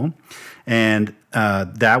Festival. And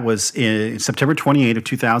that was in September 28 of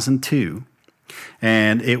 2002.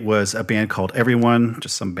 And it was a band called Everyone,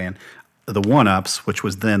 just some band, the OneUps, which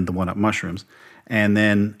was then the One-Up Mushrooms, and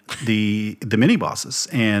then the Mini Bosses.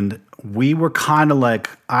 And we were kind of like,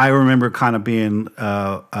 I remember kind of being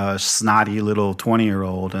a snotty little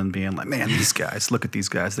 20-year-old and being like, man, these guys, look at these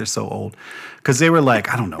guys, they're so old. Because they were like,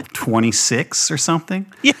 I don't know, 26 or something.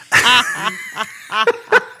 Yeah.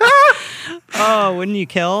 Oh, wouldn't you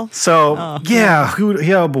kill? So,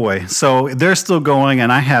 oh boy. So they're still going,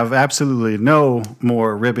 and I have absolutely no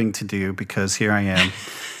more ribbing to do because here I am,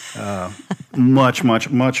 much, much,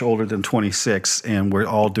 much older than 26, and we're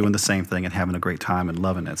all doing the same thing and having a great time and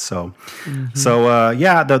loving it. So, the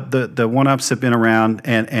OneUps have been around,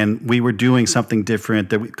 and we were doing something different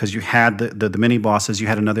because you had the Mini Bosses. You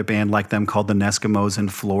had another band like them called the Neskimos in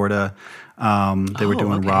Florida. They were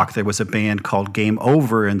doing rock. There was a band called Game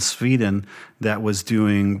Over in Sweden that was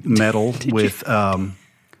doing metal with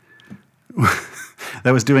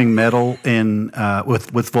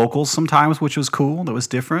with vocals sometimes, which was cool. That was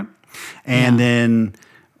different. And then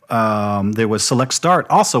there was Select Start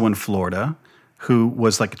also in Florida, who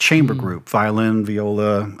was like a chamber group: violin,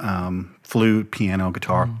 viola, flute, piano,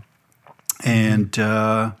 guitar, and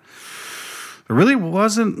there really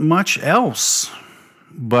wasn't much else.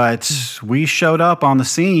 But we showed up on the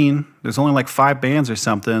scene. There's only like 5 bands or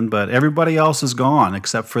something, but everybody else is gone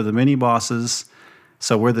except for the Mini Bosses.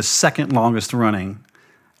 So we're the second longest running.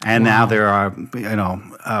 And now there are,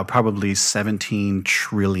 probably 17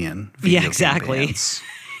 trillion video game bands.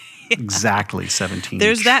 Exactly 17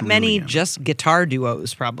 There's that trillion. Many just guitar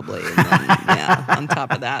duos probably. And then, on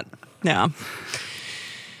top of that. Yeah.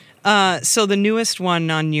 So the newest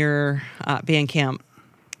one on your Bandcamp,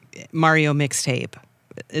 Mario mixtape.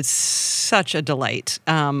 It's such a delight.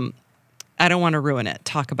 I don't want to ruin it.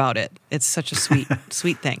 Talk about it. It's such a sweet,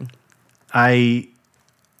 sweet thing.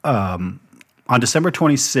 On December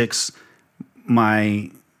 26th,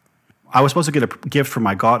 I was supposed to get a gift for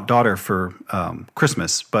my daughter for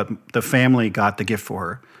Christmas, but the family got the gift for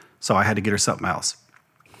her, so I had to get her something else.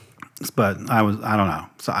 But I don't know.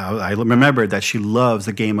 So I remembered that she loves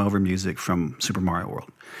the Game Over music from Super Mario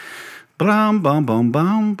World. Bum, bum, bum,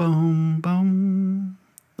 bum, bum, bum.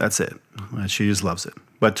 That's it. She just loves it.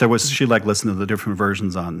 But she liked listening to the different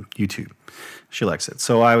versions on YouTube. She likes it.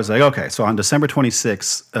 So I was like, okay. So on December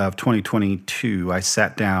 26th of 2022, I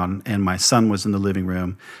sat down and my son was in the living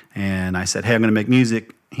room and I said, hey, I'm going to make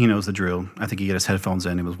music. He knows the drill. I think he had his headphones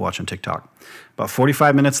in and was watching TikTok. About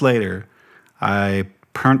 45 minutes later, I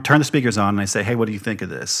turn the speakers on and I say, hey, what do you think of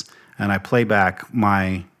this? And I play back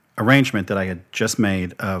my arrangement that I had just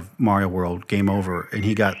made of Mario World Game Over, and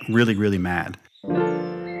he got really, really mad.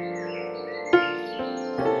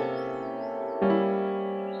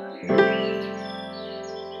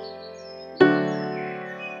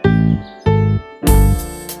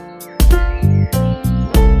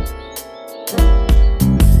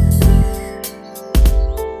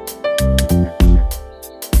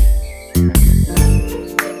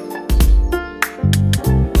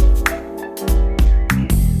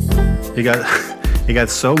 He got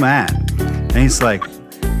so mad, and he's like,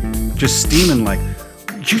 just steaming, like,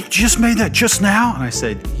 you just made that just now? And I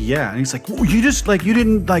said, yeah. And he's like, well, you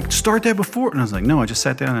didn't start that before? And I was like, no, I just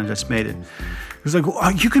sat down and I just made it. He was like,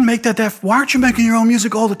 well, you can make that. Why aren't you making your own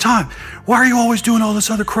music all the time? Why are you always doing all this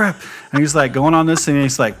other crap? And he's like going on this, and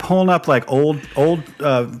he's like pulling up like old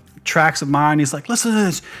tracks of mine. He's like, listen to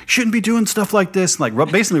this. You shouldn't be doing stuff like this. And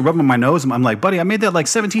like basically rubbing my nose. I'm like, buddy, I made that like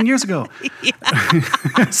 17 years ago.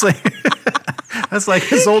 It's like, that's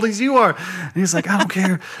like as old as you are. And he's like, I don't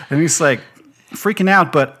care. And he's like freaking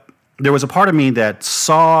out. But there was a part of me that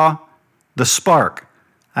saw the spark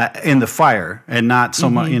in the fire, and not so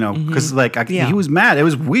much, because he was mad. It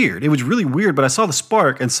was weird. It was really weird. But I saw the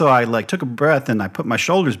spark, and so I like took a breath and I put my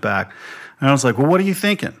shoulders back, and I was like, "Well, what are you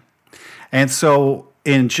thinking?" And so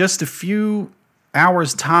in just a few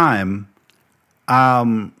hours' time,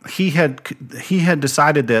 he had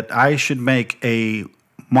decided that I should make a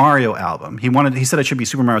Mario album. He said it should be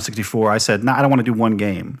Super Mario 64. I said, no, I don't want to do one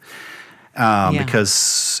game.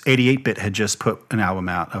 Because 88-bit had just put an album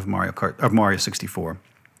out of Mario 64.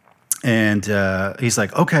 And he's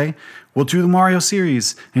like, okay, we'll do the Mario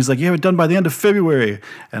series. And he's like, yeah, we're done by the end of February.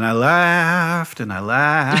 And I laughed and I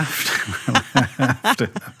laughed. And I laughed.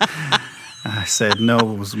 I said, no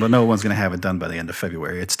one's going to have it done by the end of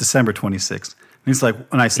February. It's December 26th. And he's like,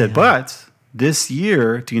 and I said, but this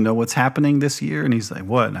year, do you know what's happening this year? And he's like,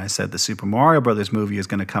 what? And I said, the Super Mario Brothers movie is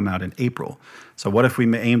going to come out in April. So what if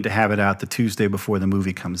we aim to have it out the Tuesday before the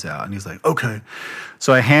movie comes out? And he's like, okay.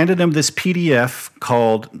 So I handed him this PDF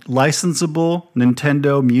called licensable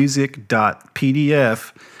Nintendo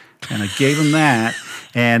music.pdf. And I gave him that.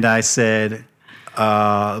 And I said,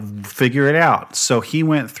 figure it out. So he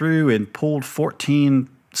went through and pulled 14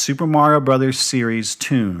 Super Mario Brothers series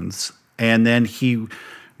tunes. And then he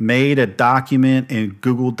made a document in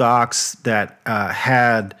Google Docs that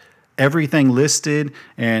had everything listed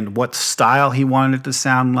and what style he wanted it to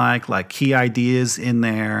sound like key ideas in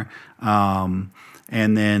there, and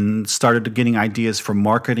then started getting ideas for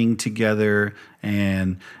marketing together.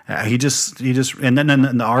 And he just and then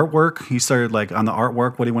in the artwork, he started like on the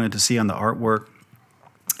artwork, what he wanted to see on the artwork.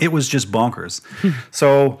 It was just bonkers.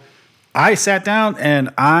 So I sat down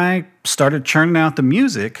and I started churning out the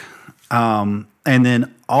music. And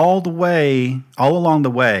then all along the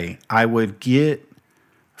way, I would get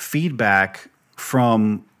feedback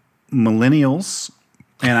from millennials,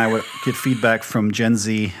 and I would get feedback from Gen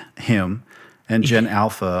Z, him, and Gen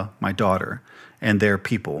Alpha, my daughter, and their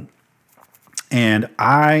people. And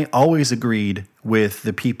I always agreed with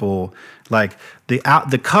the people, like the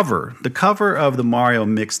cover of the Mario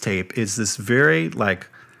mixtape is this very like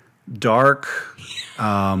dark,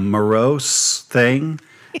 morose thing,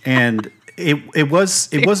 and it was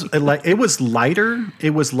lighter.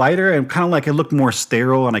 It was lighter and kind of like it looked more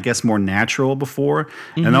sterile and I guess more natural before.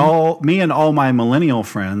 Mm-hmm. And all my millennial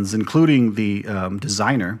friends, including the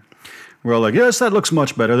designer, were all like, yes, that looks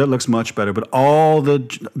much better. That looks much better. But all the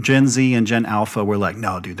Gen Z and Gen Alpha were like,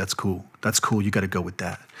 no, dude, that's cool. That's cool. You got to go with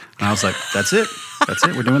that. And I was like, that's it. That's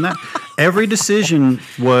it. We're doing that. Every decision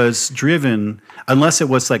was driven, unless it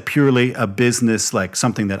was like purely a business, like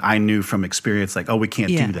something that I knew from experience, like, oh, we can't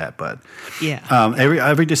do that. But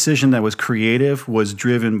every decision that was creative was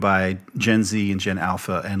driven by Gen Z and Gen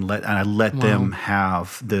Alpha, and I let them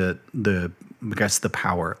have the I guess the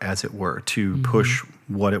power, as it were, to push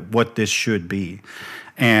what this should be.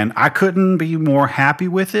 And I couldn't be more happy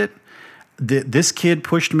with it. This kid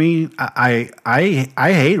pushed me. I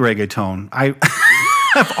hate reggaeton.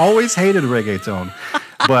 I've always hated reggaeton.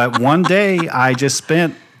 But one day I just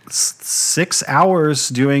spent 6 hours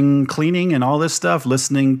doing cleaning and all this stuff,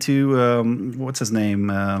 listening to, what's his name?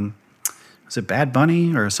 Was it Bad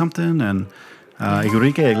Bunny or something? And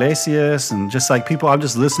Enrique Iglesias, and just like people, I'm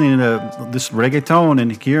just listening to this reggaeton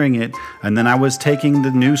and hearing it. And then I was taking the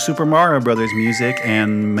new Super Mario Brothers music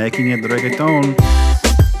and making it the reggaeton.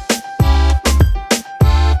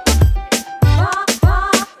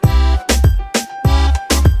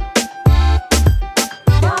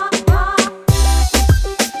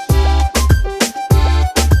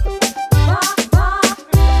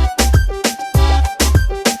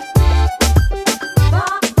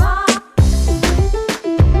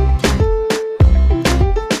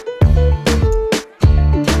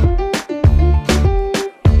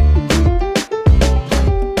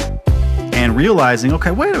 Realizing,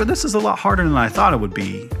 okay, wait a minute, this is a lot harder than I thought it would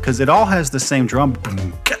be, because it all has the same drum,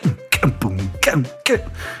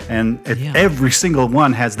 and every single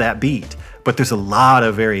one has that beat, but there's a lot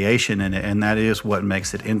of variation in it, and that is what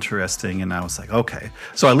makes it interesting. And I was like, okay.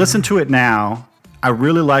 So I listened to it now. I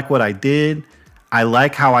really like what I did. I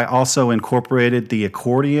like how I also incorporated the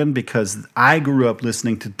accordion, because I grew up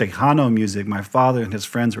listening to Tejano music. My father and his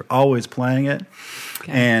friends were always playing it,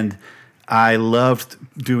 and I loved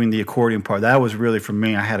doing the accordion part. That was really, for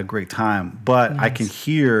me, I had a great time. But I can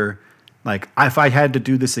hear, like, if I had to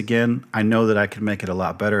do this again, I know that I could make it a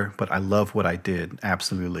lot better. But I love what I did,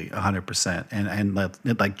 absolutely, 100%. And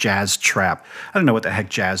like jazz trap. I don't know what the heck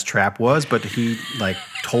jazz trap was, but he like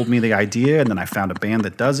told me the idea, and then I found a band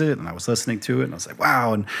that does it, and I was listening to it, and I was like,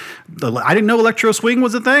 wow. And I didn't know electro swing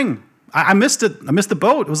was a thing. I missed it. I missed the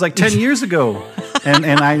boat. It was like 10 years ago. and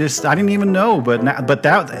I didn't even know, but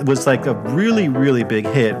that was like a really, really big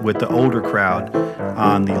hit with the older crowd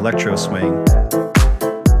on the electro swing.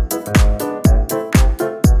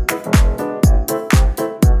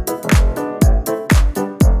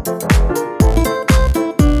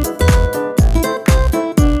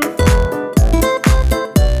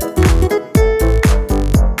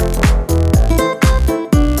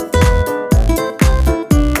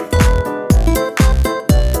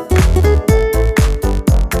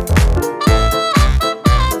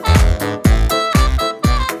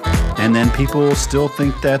 People still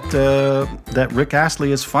think that that Rick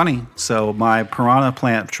Astley is funny. So my Piranha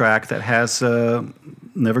Plant track that has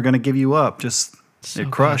Never Gonna Give You Up, just so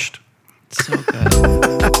it crushed. Good. So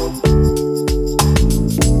good.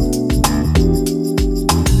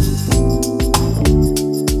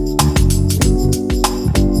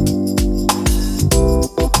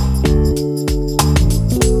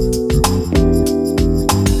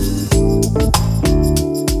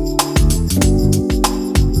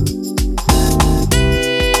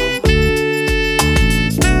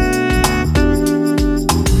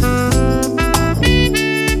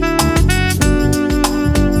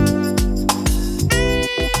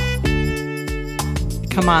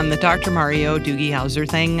 Come on, the Dr. Mario Doogie Howser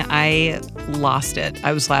thing, I lost it.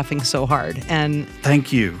 I was laughing so hard. And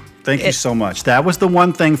thank you. Thank you so much. That was the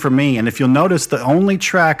one thing for me. And if you'll notice, the only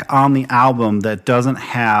track on the album that doesn't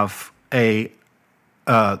have the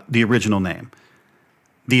original name,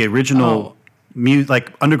 the original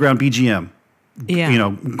like underground BGM,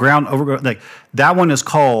 ground overground, like that one is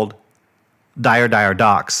called Dire Dire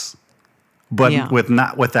Docks, but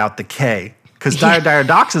without the K, because Dire Dire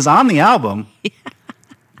Docks is on the album.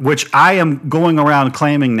 Which I am going around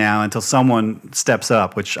claiming now until someone steps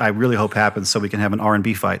up, which I really hope happens so we can have an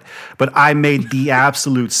R&B fight. But I made the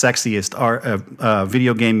absolute sexiest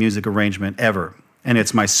video game music arrangement ever. And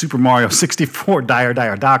it's my Super Mario 64 Dire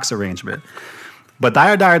Dire Docks arrangement. But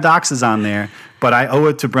Dire Dire Docks is on there, but I owe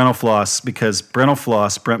it to Brentalfloss because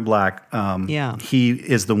Brent Black, he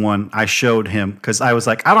is the one I showed him because I was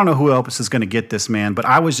like, I don't know who else is going to get this, man, but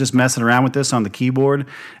I was just messing around with this on the keyboard,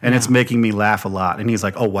 and it's making me laugh a lot. And he's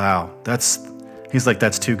like, oh, wow, that's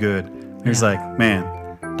too good. He's like,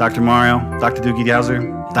 man, Dr. Mario, Dr. Doogie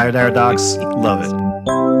Howser, Dire Dire Docks, love it.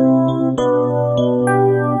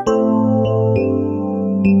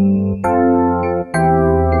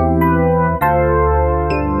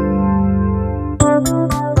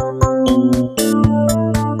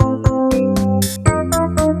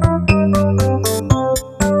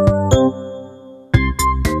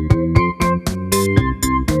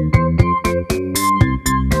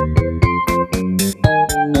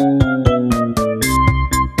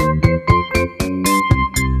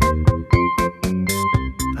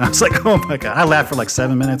 I was like, oh my God. I laughed for like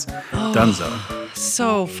 7 minutes. Dunzo.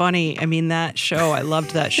 So funny. I mean, that show, I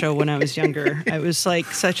loved that show when I was younger. I was like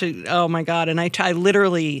oh my God. And I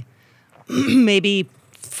literally, maybe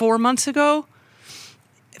 4 months ago,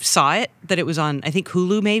 saw it, that it was on, I think,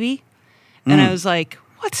 Hulu maybe. And I was like,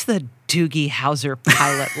 what's the Doogie Howser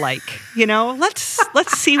pilot like?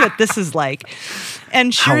 Let's see what this is like.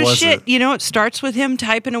 And sure as shit, it starts with him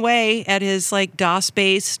typing away at his like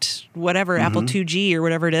DOS-based whatever, Apple IIG or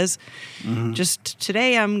whatever it is. Just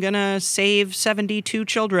today I'm going to save 72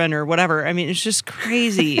 children or whatever. I mean, it's just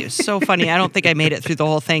crazy. It's so funny. I don't think I made it through the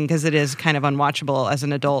whole thing because it is kind of unwatchable as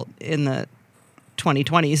an adult in the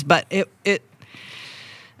 2020s, but it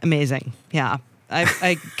amazing. Yeah.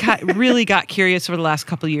 I really got curious over the last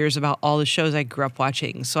couple of years about all the shows I grew up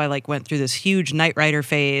watching. So I went through this huge Knight Rider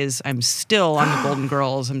phase. I'm still on the Golden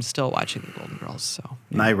Girls. I'm still watching the Golden Girls. So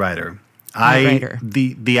Knight Rider.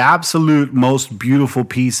 The absolute most beautiful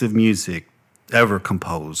piece of music ever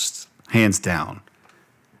composed, hands down,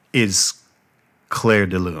 is Clair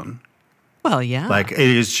de Lune. Well, yeah. It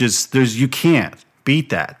is just you can't beat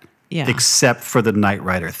that. Yeah. Except for the Knight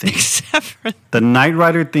Rider theme. The Knight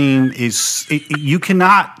Rider theme is, you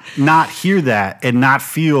cannot not hear that and not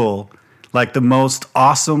feel like the most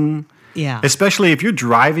awesome. Yeah. Especially if you're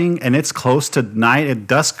driving and it's close to night at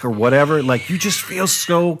dusk or whatever, you just feel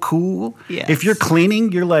so cool. Yes. If you're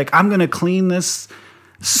cleaning, you're like, I'm going to clean this.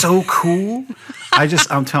 So cool.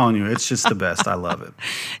 I'm telling you, it's just the best. I love it.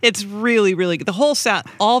 It's really, really good. The whole sound,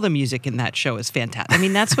 all the music in that show is fantastic. I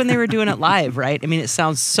mean, that's when they were doing it live, right? I mean, it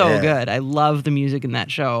sounds so good. I love the music in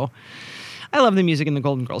that show. I love the music in the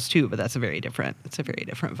Golden Girls too, but it's a very different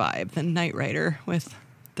vibe than Knight Rider with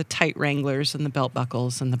the tight Wranglers and the belt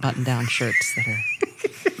buckles and the button-down shirts that are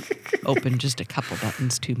open just a couple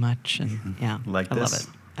buttons too much. And I love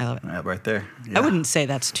it. Right there. Yeah. I wouldn't say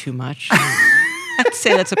that's too much. I'd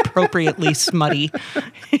say that's appropriately smutty.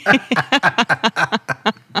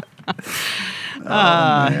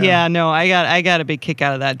 Yeah, no, I got a big kick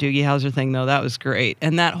out of that Doogie Howser thing though. That was great,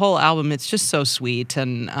 and that whole album, it's just so sweet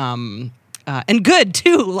and good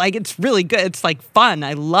too. Like it's really good. It's like fun.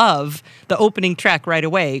 I love the opening track right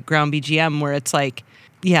away, Ground BGM, where it's like,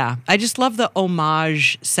 yeah, I just love the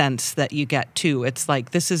homage sense that you get too. It's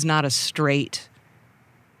like this is not a straight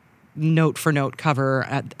note for note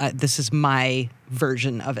cover. This is my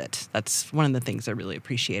version of it. That's one of the things I really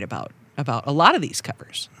appreciate about a lot of these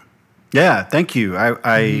covers. Yeah, thank you.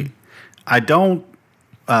 I don't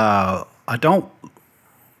I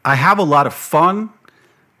have a lot of fun,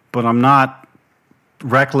 but I'm not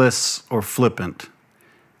reckless or flippant.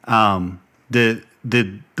 The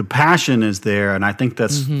passion is there, and I think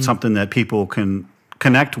that's something that people can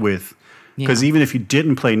connect with. Because even if you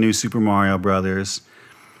didn't play New Super Mario Brothers,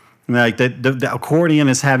 like the accordion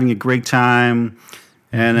is having a great time,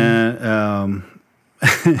 and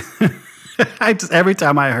every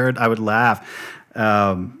time I heard, I would laugh.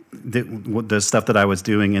 The stuff that I was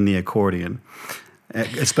doing in the accordion,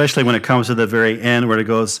 especially when it comes to the very end where it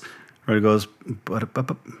goes, like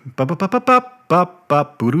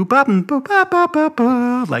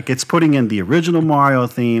it's putting in the original Mario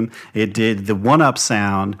theme. It did the OneUps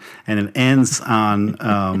sound, and it ends on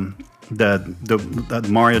the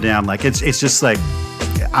Mario down. Like it's just like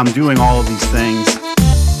I'm doing all of these things.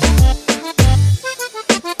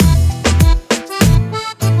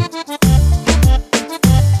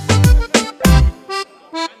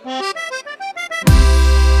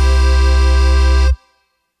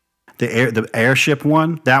 The airship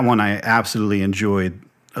one, that one I absolutely enjoyed.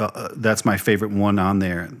 That's my favorite one on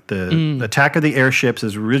there. The Attack of the Airships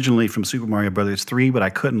is originally from Super Mario Brothers 3, but I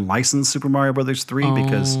couldn't license Super Mario Brothers 3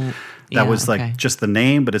 because that was like just the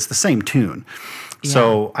name, but it's the same tune. Yeah.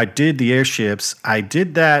 So I did the airships. I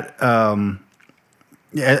did that, and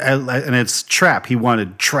it's trap. He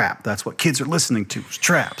wanted trap. That's what kids are listening to, is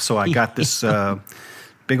trap. So I got this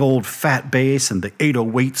big old fat bass and the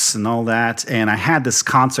 808s and all that. And I had this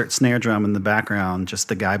concert snare drum in the background, just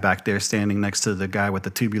the guy back there standing next to the guy with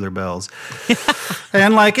the tubular bells.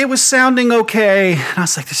 And like, it was sounding okay. And I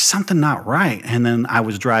was like, there's something not right. And then I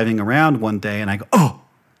was driving around one day and I go, oh,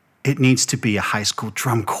 it needs to be a high school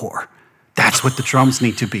drum corps. That's what the drums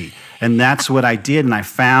need to be. And that's what I did. And I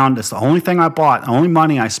found, it's the only thing I bought, the only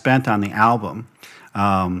money I spent on the album,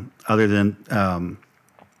 other than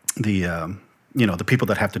the people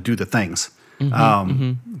that have to do the things.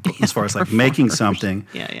 As far as like making something,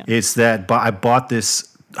 it's that I bought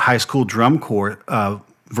this high school drum corps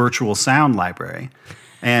virtual sound library.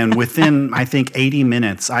 And within, I think, 80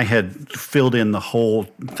 minutes, I had filled in the whole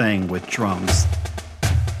thing with drums.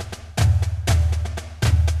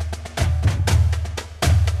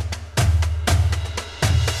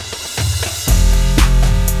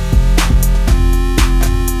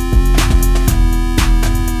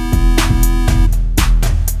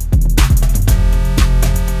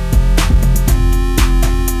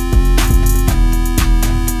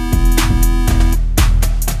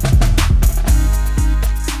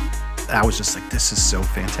 I was just like, this is so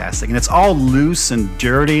fantastic. And it's all loose and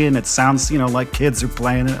dirty, and it sounds, like kids are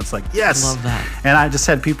playing it. It's like, yes. Love that. And I just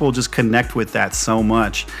had people just connect with that so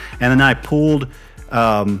much. And then I pulled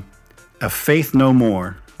a Faith No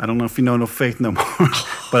More. I don't know if you know No Faith No More.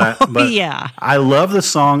 but yeah. I love the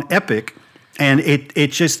song Epic. And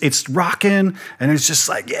it's rocking, and it's just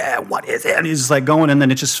like, yeah, what is it? And it's just like going, and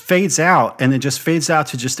then it just fades out, and it just fades out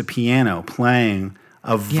to just a piano playing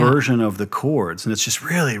a version of the chords, and it's just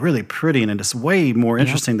really, really pretty, and it's way more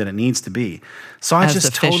interesting than it needs to be. So I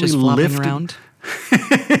just totally lifted. Around.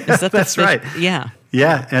 Is that that's right. Yeah.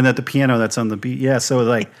 Yeah, and at the piano that's on the beat. Yeah, so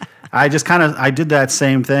like I just I did that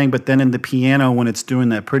same thing, but then in the piano when it's doing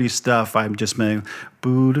that pretty stuff, I'm just making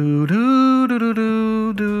boo doo doo doo doo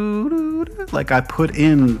doo doo doo. Like I put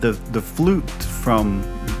in the flute from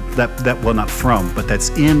that well, not from, but that's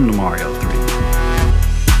in Mario 3.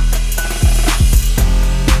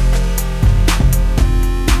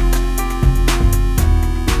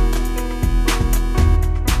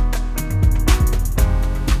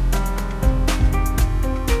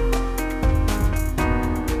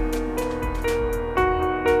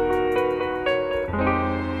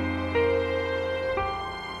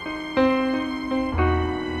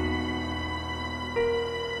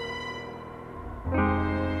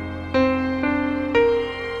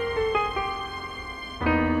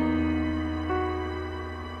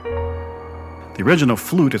 The original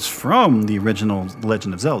flute is from the original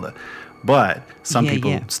Legend of Zelda, But some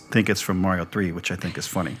people think it's from Mario 3, which I think is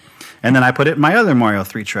funny. And then I put it in my other Mario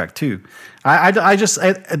 3 track too.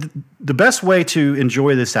 The best way to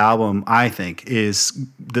enjoy this album, I think, is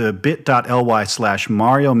the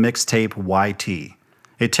bit.ly/Mario Mixtape YT.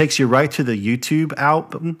 It takes you right to the YouTube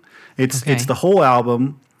album. It's the whole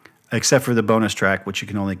album, except for the bonus track, which you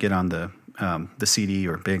can only get on the CD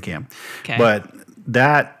or Bandcamp. Okay. But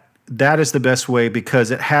that is the best way because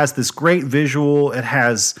it has this great visual. It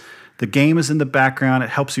has the game is in the background. It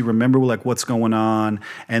helps you remember like what's going on,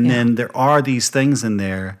 and then there are these things in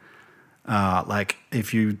there. Like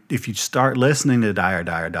if you start listening to Dire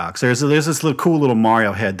Docs, there's this little cool little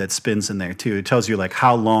Mario head that spins in there too. It tells you like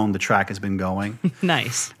how long the track has been going.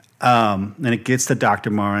 Nice. And it gets to Dr.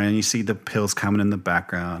 Mario, and you see the pills coming in the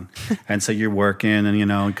background, and so you're working,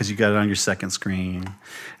 and because you got it on your second screen,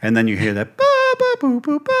 and then you hear that boop, boop,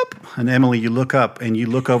 boop, boop, and Emily, you look up and you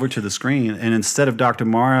look over to the screen, and instead of Dr.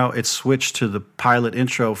 Mario, it's switched to the pilot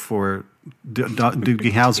intro for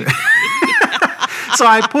Doogie Howser. So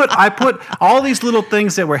I put all these little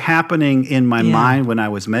things that were happening in my mind when I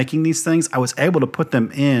was making these things. I was able to put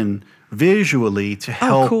them in visually to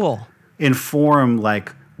help inform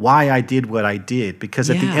like why I did what I did. Because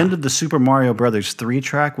at the end of the Super Mario Brothers 3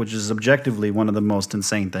 track, which is objectively one of the most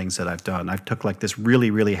insane things that I've done, I took like this really,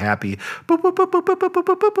 really happy boop, boop, boop, boop, boop, boop, boop,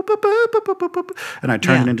 boop, boop, boop, boop, boop, boop, and I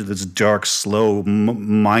turned it into this dark, slow,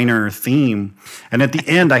 minor theme. And at the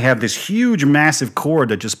end, I have this huge, massive chord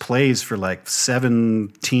that just plays for like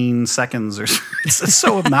 17 seconds or so. It's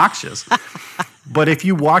so obnoxious. But if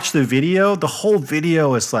you watch the video, the whole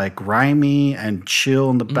video is like grimy and chill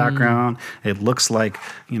in the background. It looks like,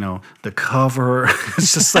 the cover.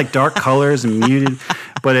 It's just like dark colors and muted.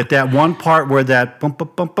 But at that one part where that bump,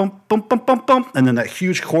 bump, bump, bump, bump, bump, bump, bump, and then that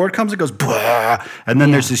huge chord comes, it goes, blah, and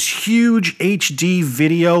then there's this huge HD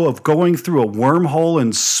video of going through a wormhole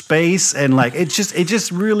in space. And like, it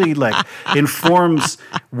just really like informs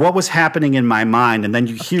what was happening in my mind. And then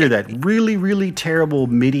you hear that really, really terrible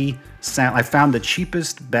MIDI sound. I found the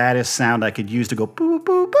cheapest, baddest sound I could use to go boo,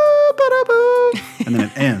 boo, boo, ba, boo, and then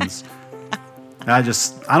it ends. I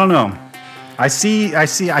don't know. I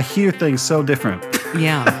hear things so different.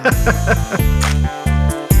 Yeah.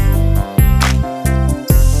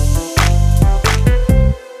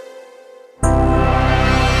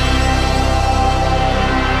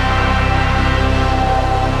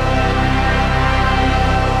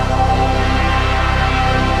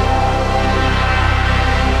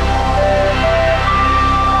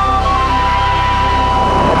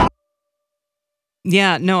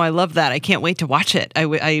 Yeah, no, I love that. I can't wait to watch it.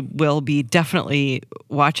 I will be definitely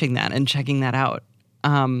watching that and checking that out.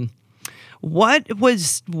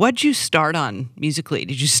 What'd you start on musically?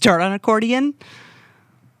 Did you start on accordion?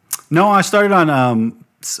 No, I started on,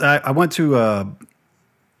 I went to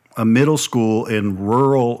a middle school in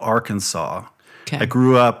rural Arkansas. Okay. I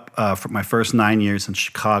grew up for my first 9 years in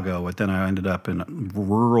Chicago, but then I ended up in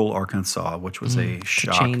rural Arkansas, which was a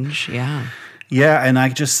shock. Change, yeah. Yeah, and I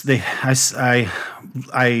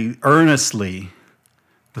earnestly,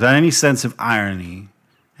 without any sense of irony,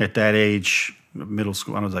 at that age, middle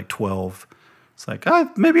school, I was like 12. It's like,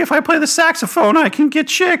 maybe if I play the saxophone, I can get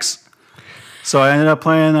chicks. So I ended up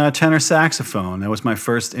playing tenor saxophone. That was my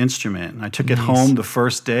first instrument. I took it home the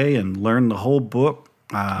first day and learned the whole book.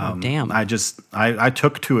 Damn. I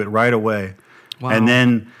took to it right away. Wow. And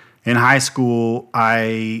then in high school,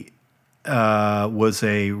 I was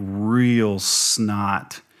a real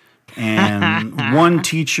snot. And one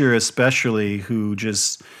teacher especially who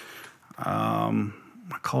just,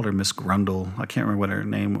 I called her Miss Grundle. I can't remember what her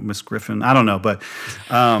name, Miss Griffin. I don't know, but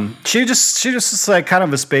she just is like kind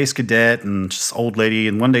of a space cadet and just old lady.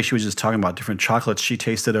 And one day she was just talking about different chocolates she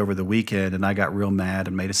tasted over the weekend, and I got real mad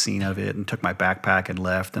and made a scene of it and took my backpack and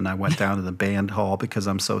left. And I went down to the band hall because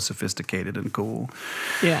I'm so sophisticated and cool.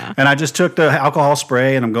 Yeah. And I just took the alcohol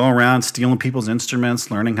spray and I'm going around stealing people's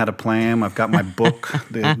instruments, learning how to play them. I've got my book,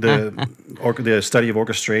 the study of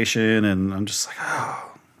orchestration, and I'm just like, oh.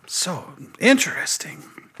 So interesting.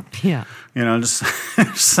 Yeah.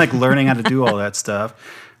 Just like learning how to do all that stuff.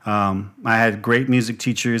 I had great music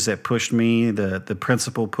teachers that pushed me. The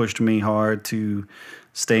principal pushed me hard to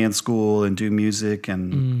stay in school and do music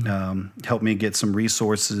and help me get some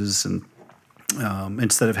resources. And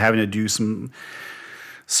instead of having to do some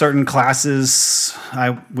certain classes,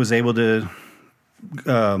 I was able to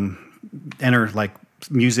enter like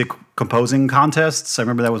music composing contests. I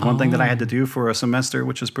remember that was one thing that I had to do for a semester,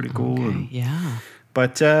 which was pretty cool. Okay, yeah.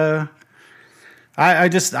 But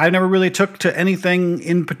I never really took to anything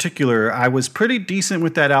in particular. I was pretty decent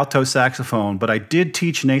with that alto saxophone, but I did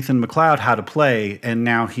teach Nathan McLeod how to play, and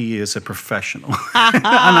now he is a professional. And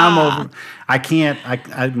I'm over. I can't.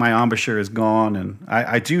 My embouchure is gone, and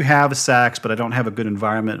I do have a sax, but I don't have a good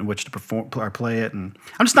environment in which to perform or play it, and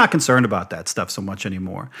I'm just not concerned about that stuff so much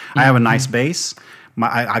anymore. I have a nice bass.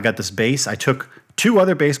 I got this bass. I took 2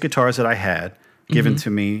 other bass guitars that I had given to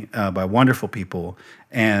me by wonderful people.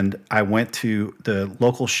 And I went to the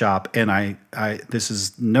local shop, and I this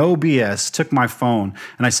is no BS, took my phone,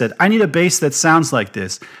 and I said, I need a bass that sounds like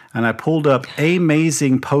this. And I pulled up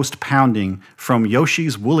Amazing Post Pounding from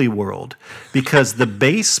Yoshi's Woolly World, because the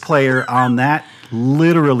bass player on that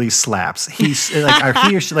literally slaps. He's like, or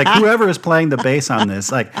he or she, like whoever is playing the bass on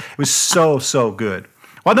this, like it was so good.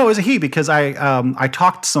 Well, no, it was a he, because I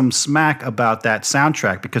talked some smack about that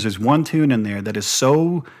soundtrack, because there's one tune in there that is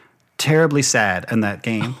so terribly sad in that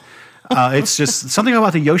game. It's just something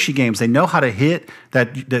about the Yoshi games. They know how to hit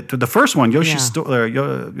that the first one,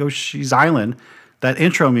 Yoshi's Island. That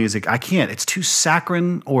intro music, I can't. It's too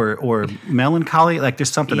saccharine or melancholy. Like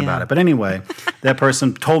there's something about it. But anyway, that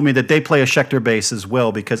person told me that they play a Schecter bass as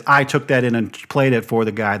well, because I took that in and played it for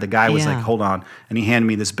the guy. The guy was like, hold on. And he handed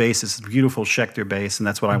me this bass, this beautiful Schecter bass, and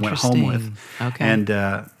that's what I went home with. Okay. And,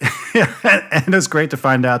 and it was great to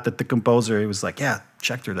find out that the composer, he was like, yeah,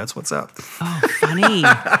 Schecter, that's what's up. Oh, funny.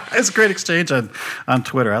 It's a great exchange on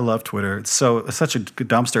Twitter. I love Twitter. It's such a good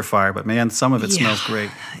dumpster fire, but man, some of it smells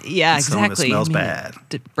great. Yeah, exactly. Some of it smells bad.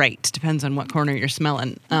 Right. Depends on what corner you're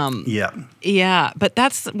smelling. Yeah. Yeah, but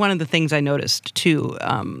that's one of the things I noticed too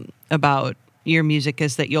about your music,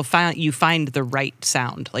 is that you find the right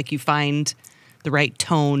sound. Like you find the right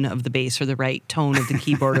tone of the bass, or the right tone of the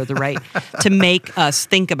keyboard, or the right to make us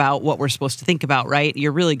think about what we're supposed to think about. Right?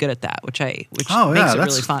 You're really good at that, which makes it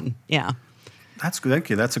really fun. Yeah. That's good. Thank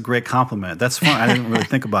you. That's a great compliment. That's fun. I didn't really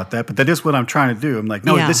think about that, but that is what I'm trying to do. I'm like,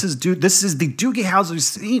 no, this is the Doogie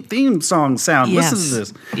Howser theme song sound. Yes. Listen to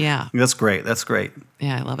this. Yeah. That's great. That's great.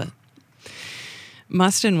 Yeah, I love it.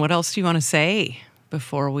 Mustin, what else do you want to say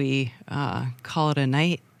before we call it a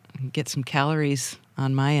night and get some calories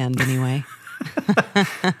on my end anyway?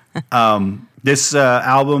 This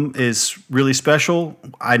album is really special.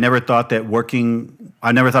 I never thought I'd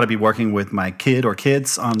be working with my kid or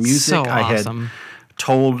kids on music. So I had awesome.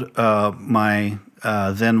 told my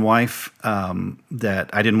then wife that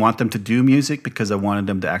I didn't want them to do music because I wanted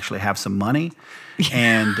them to actually have some money.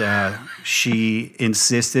 And she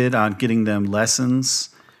insisted on getting them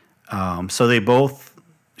lessons. So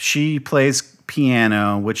she plays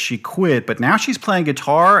piano, which she quit, but now she's playing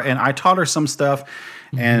guitar, and I taught her some stuff.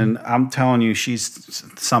 And I'm telling you, she's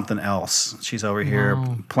something else. She's over here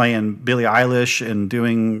playing Billie Eilish and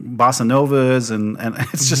doing bossa novas, and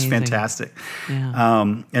it's just fantastic.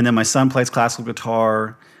 Yeah. And then my son plays classical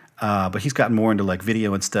guitar, but he's gotten more into like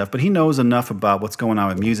video and stuff. But he knows enough about what's going on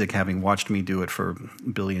with music, having watched me do it for a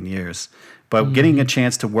billion years. But getting a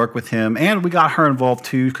chance to work with him, and we got her involved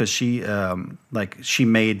too, because she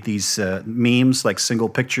made these memes, like single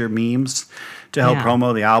picture memes, to help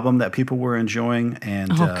promo the album that people were enjoying.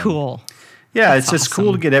 And cool. Yeah, That's it's just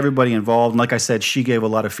cool to get everybody involved. And like I said, she gave a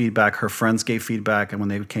lot of feedback. Her friends gave feedback, and when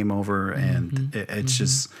they came over, and it's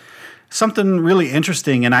just something really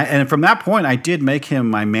interesting. And from that point, I did make him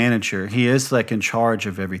my manager. He is like in charge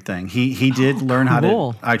of everything. He did learn how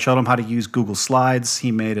to. I showed him how to use Google Slides.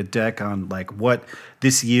 He made a deck on like what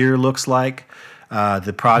this year looks like,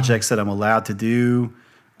 the projects that I'm allowed to do.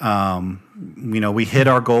 We hit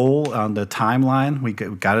our goal on the timeline. We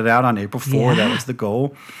got it out on April 4. That was the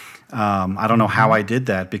goal. I don't know how I did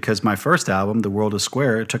that, because my first album, The World is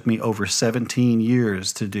Square, it took me over 17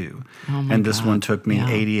 years to do. And this one took me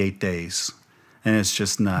 88 days. And it's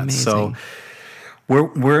just nuts. Amazing. So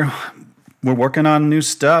we're working on new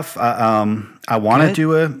stuff. I want to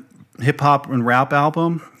do a hip hop and rap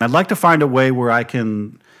album. I'd like to find a way where I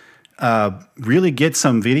can really get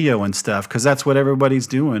some video and stuff, because that's what everybody's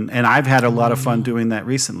doing. And I've had a lot of fun doing that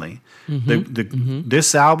recently.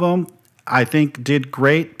 This album, I think, did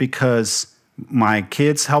great because my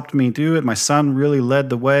kids helped me do it. My son really led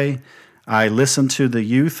the way. I listened to the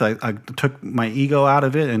youth. I took my ego out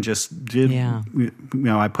of it and just did,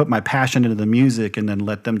 I put my passion into the music and then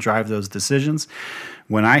let them drive those decisions.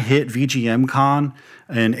 When I hit VGM Con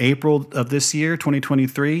in April of this year,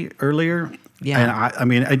 2023, earlier,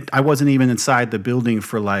 and I wasn't even inside the building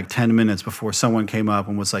for like 10 minutes before someone came up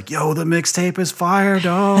and was like, yo, the mixtape is fire,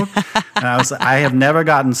 dog. And I have never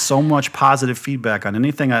gotten so much positive feedback on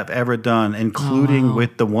anything I've ever done, including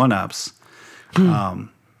with the OneUps.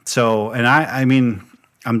 I'm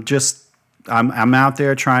out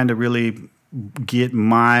there trying to really get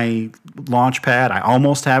my launch pad. I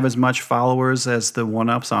almost have as much followers as the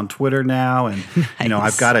OneUps on Twitter now. And, Nice.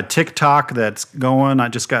 I've got a TikTok that's going. I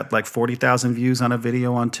just got like 40,000 views on a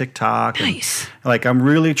video on TikTok. Nice. And, like, I'm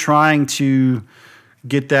really trying to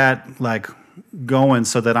get that, like, going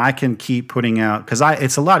so that I can keep putting out, because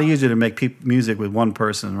it's a lot easier to make music with one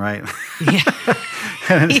person, right? Yeah.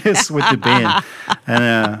 And it is with the band.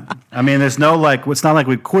 And I mean, there's no like, it's not like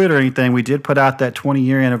we quit or anything. We did put out that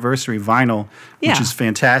 20-year anniversary vinyl, Yeah. which is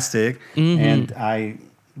fantastic. And I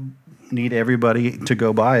need everybody to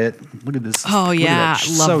go buy it. Look at this. Oh, Look at yeah. that.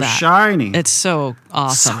 I love so that. shiny. It's so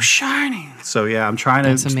awesome. So shiny. So yeah, I'm trying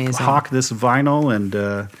That's to amazing. hawk this vinyl, and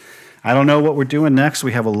I don't know what we're doing next.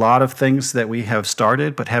 We have a lot of things that we have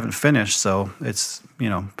started but haven't finished, so it's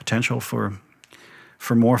potential for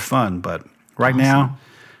more fun. But right now,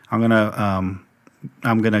 I'm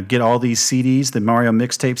gonna get all these CDs, the Mario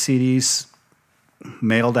mixtape CDs,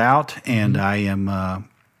 mailed out, and I am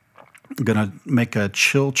gonna make a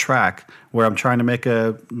chill track where I'm trying to make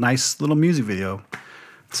a nice little music video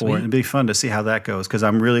for it. It'd be fun to see how that goes, because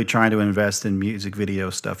I'm really trying to invest in music video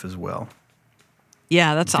stuff as well.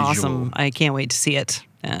 Yeah, that's Visual. awesome. I can't wait to see it.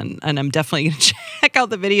 And I'm definitely going to check out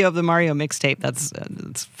the video of the Mario mixtape.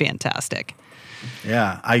 That's fantastic.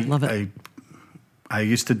 Yeah, Love it. I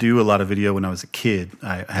used to do a lot of video when I was a kid.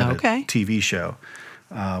 I had Okay. a TV show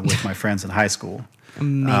with my friends in high school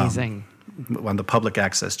Amazing. on the public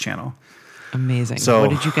access channel. Amazing. So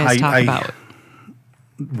what did you guys talk about?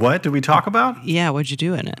 What did we talk about? Yeah, what'd you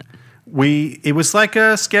do in it? It was like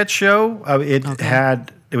a sketch show.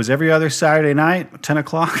 It was every other Saturday night, 10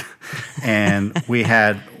 o'clock. And we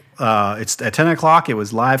had, it's at 10 o'clock, it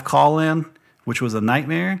was live call-in, which was a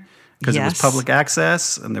nightmare because it was Yes. public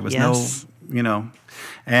access and there was Yes. no.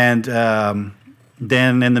 And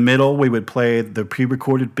then in the middle, we would play the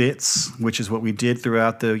pre-recorded bits, which is what we did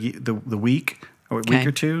throughout the week or Okay. week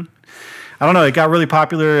or two. I don't know. It got really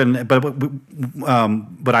popular, but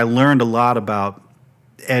I learned a lot about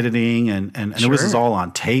editing, and it was Sure. all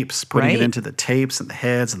on tapes, putting Right. it into the tapes and the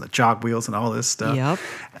heads and the jog wheels and all this stuff. Yep.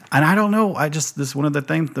 And I don't know. This is one of the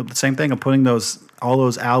same thing of putting all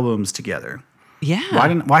those albums together. Yeah.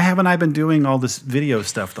 Why haven't I been doing all this video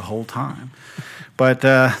stuff the whole time? But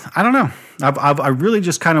I don't know. I really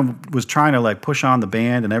just kind of was trying to like push on the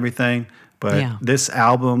band and everything. But Yeah. this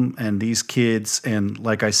album and these kids, and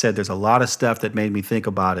like I said, there's a lot of stuff that made me think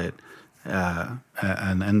about it.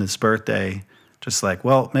 And this birthday, just like,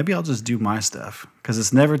 well, maybe I'll just do my stuff, because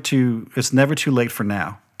it's never too late for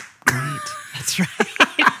now. Right. That's right.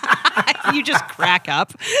 You just crack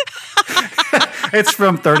up. It's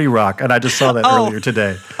from 30 Rock, and I just saw that Oh. earlier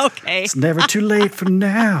today. Okay. It's never too late for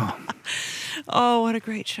now. Oh, what a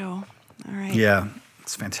great show. All right. Yeah,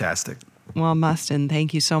 it's fantastic. Well, Mustin,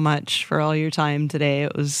 thank you so much for all your time today.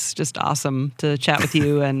 It was just awesome to chat with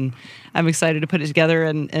you, and I'm excited to put it together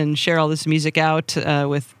and share all this music out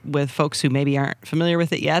with folks who maybe aren't familiar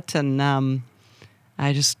with it yet. And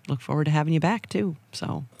I just look forward to having you back too.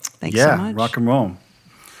 So thanks so much. Yeah, rock and roll.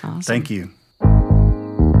 Awesome. Thank you.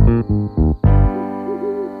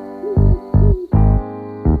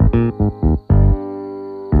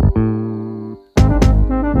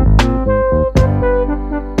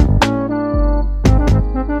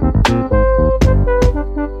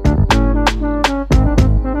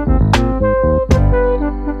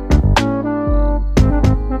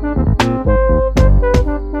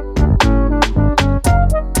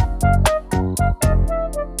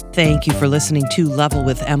 Thank you for listening to Level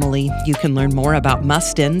with Emily. You can learn more about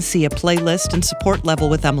Mustin, see a playlist, and support Level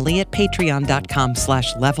with Emily at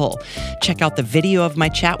patreon.com/level. Check out the video of my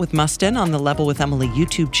chat with Mustin on the Level with Emily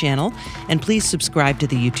YouTube channel, and please subscribe to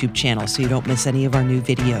the YouTube channel so you don't miss any of our new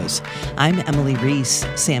videos. I'm Emily Reese.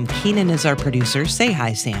 Sam Keenan is our producer. Say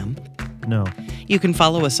hi, Sam. No. You can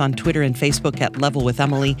follow us on Twitter and Facebook at Level with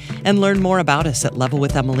Emily, and learn more about us at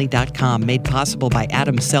levelwithemily.com, made possible by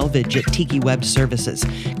Adam Selvage at Tiki Web Services.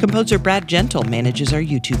 Composer Brad Gentle manages our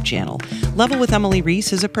YouTube channel. Level with Emily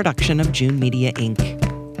Reese is a production of June Media, Inc.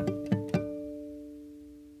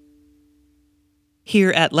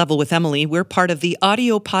 Here at Level with Emily, we're part of the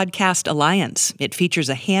Audio Podcast Alliance. It features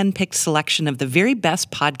a hand-picked selection of the very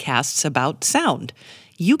best podcasts about sound.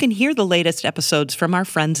 You can hear the latest episodes from our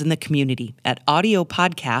friends in the community at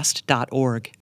audiopodcast.org.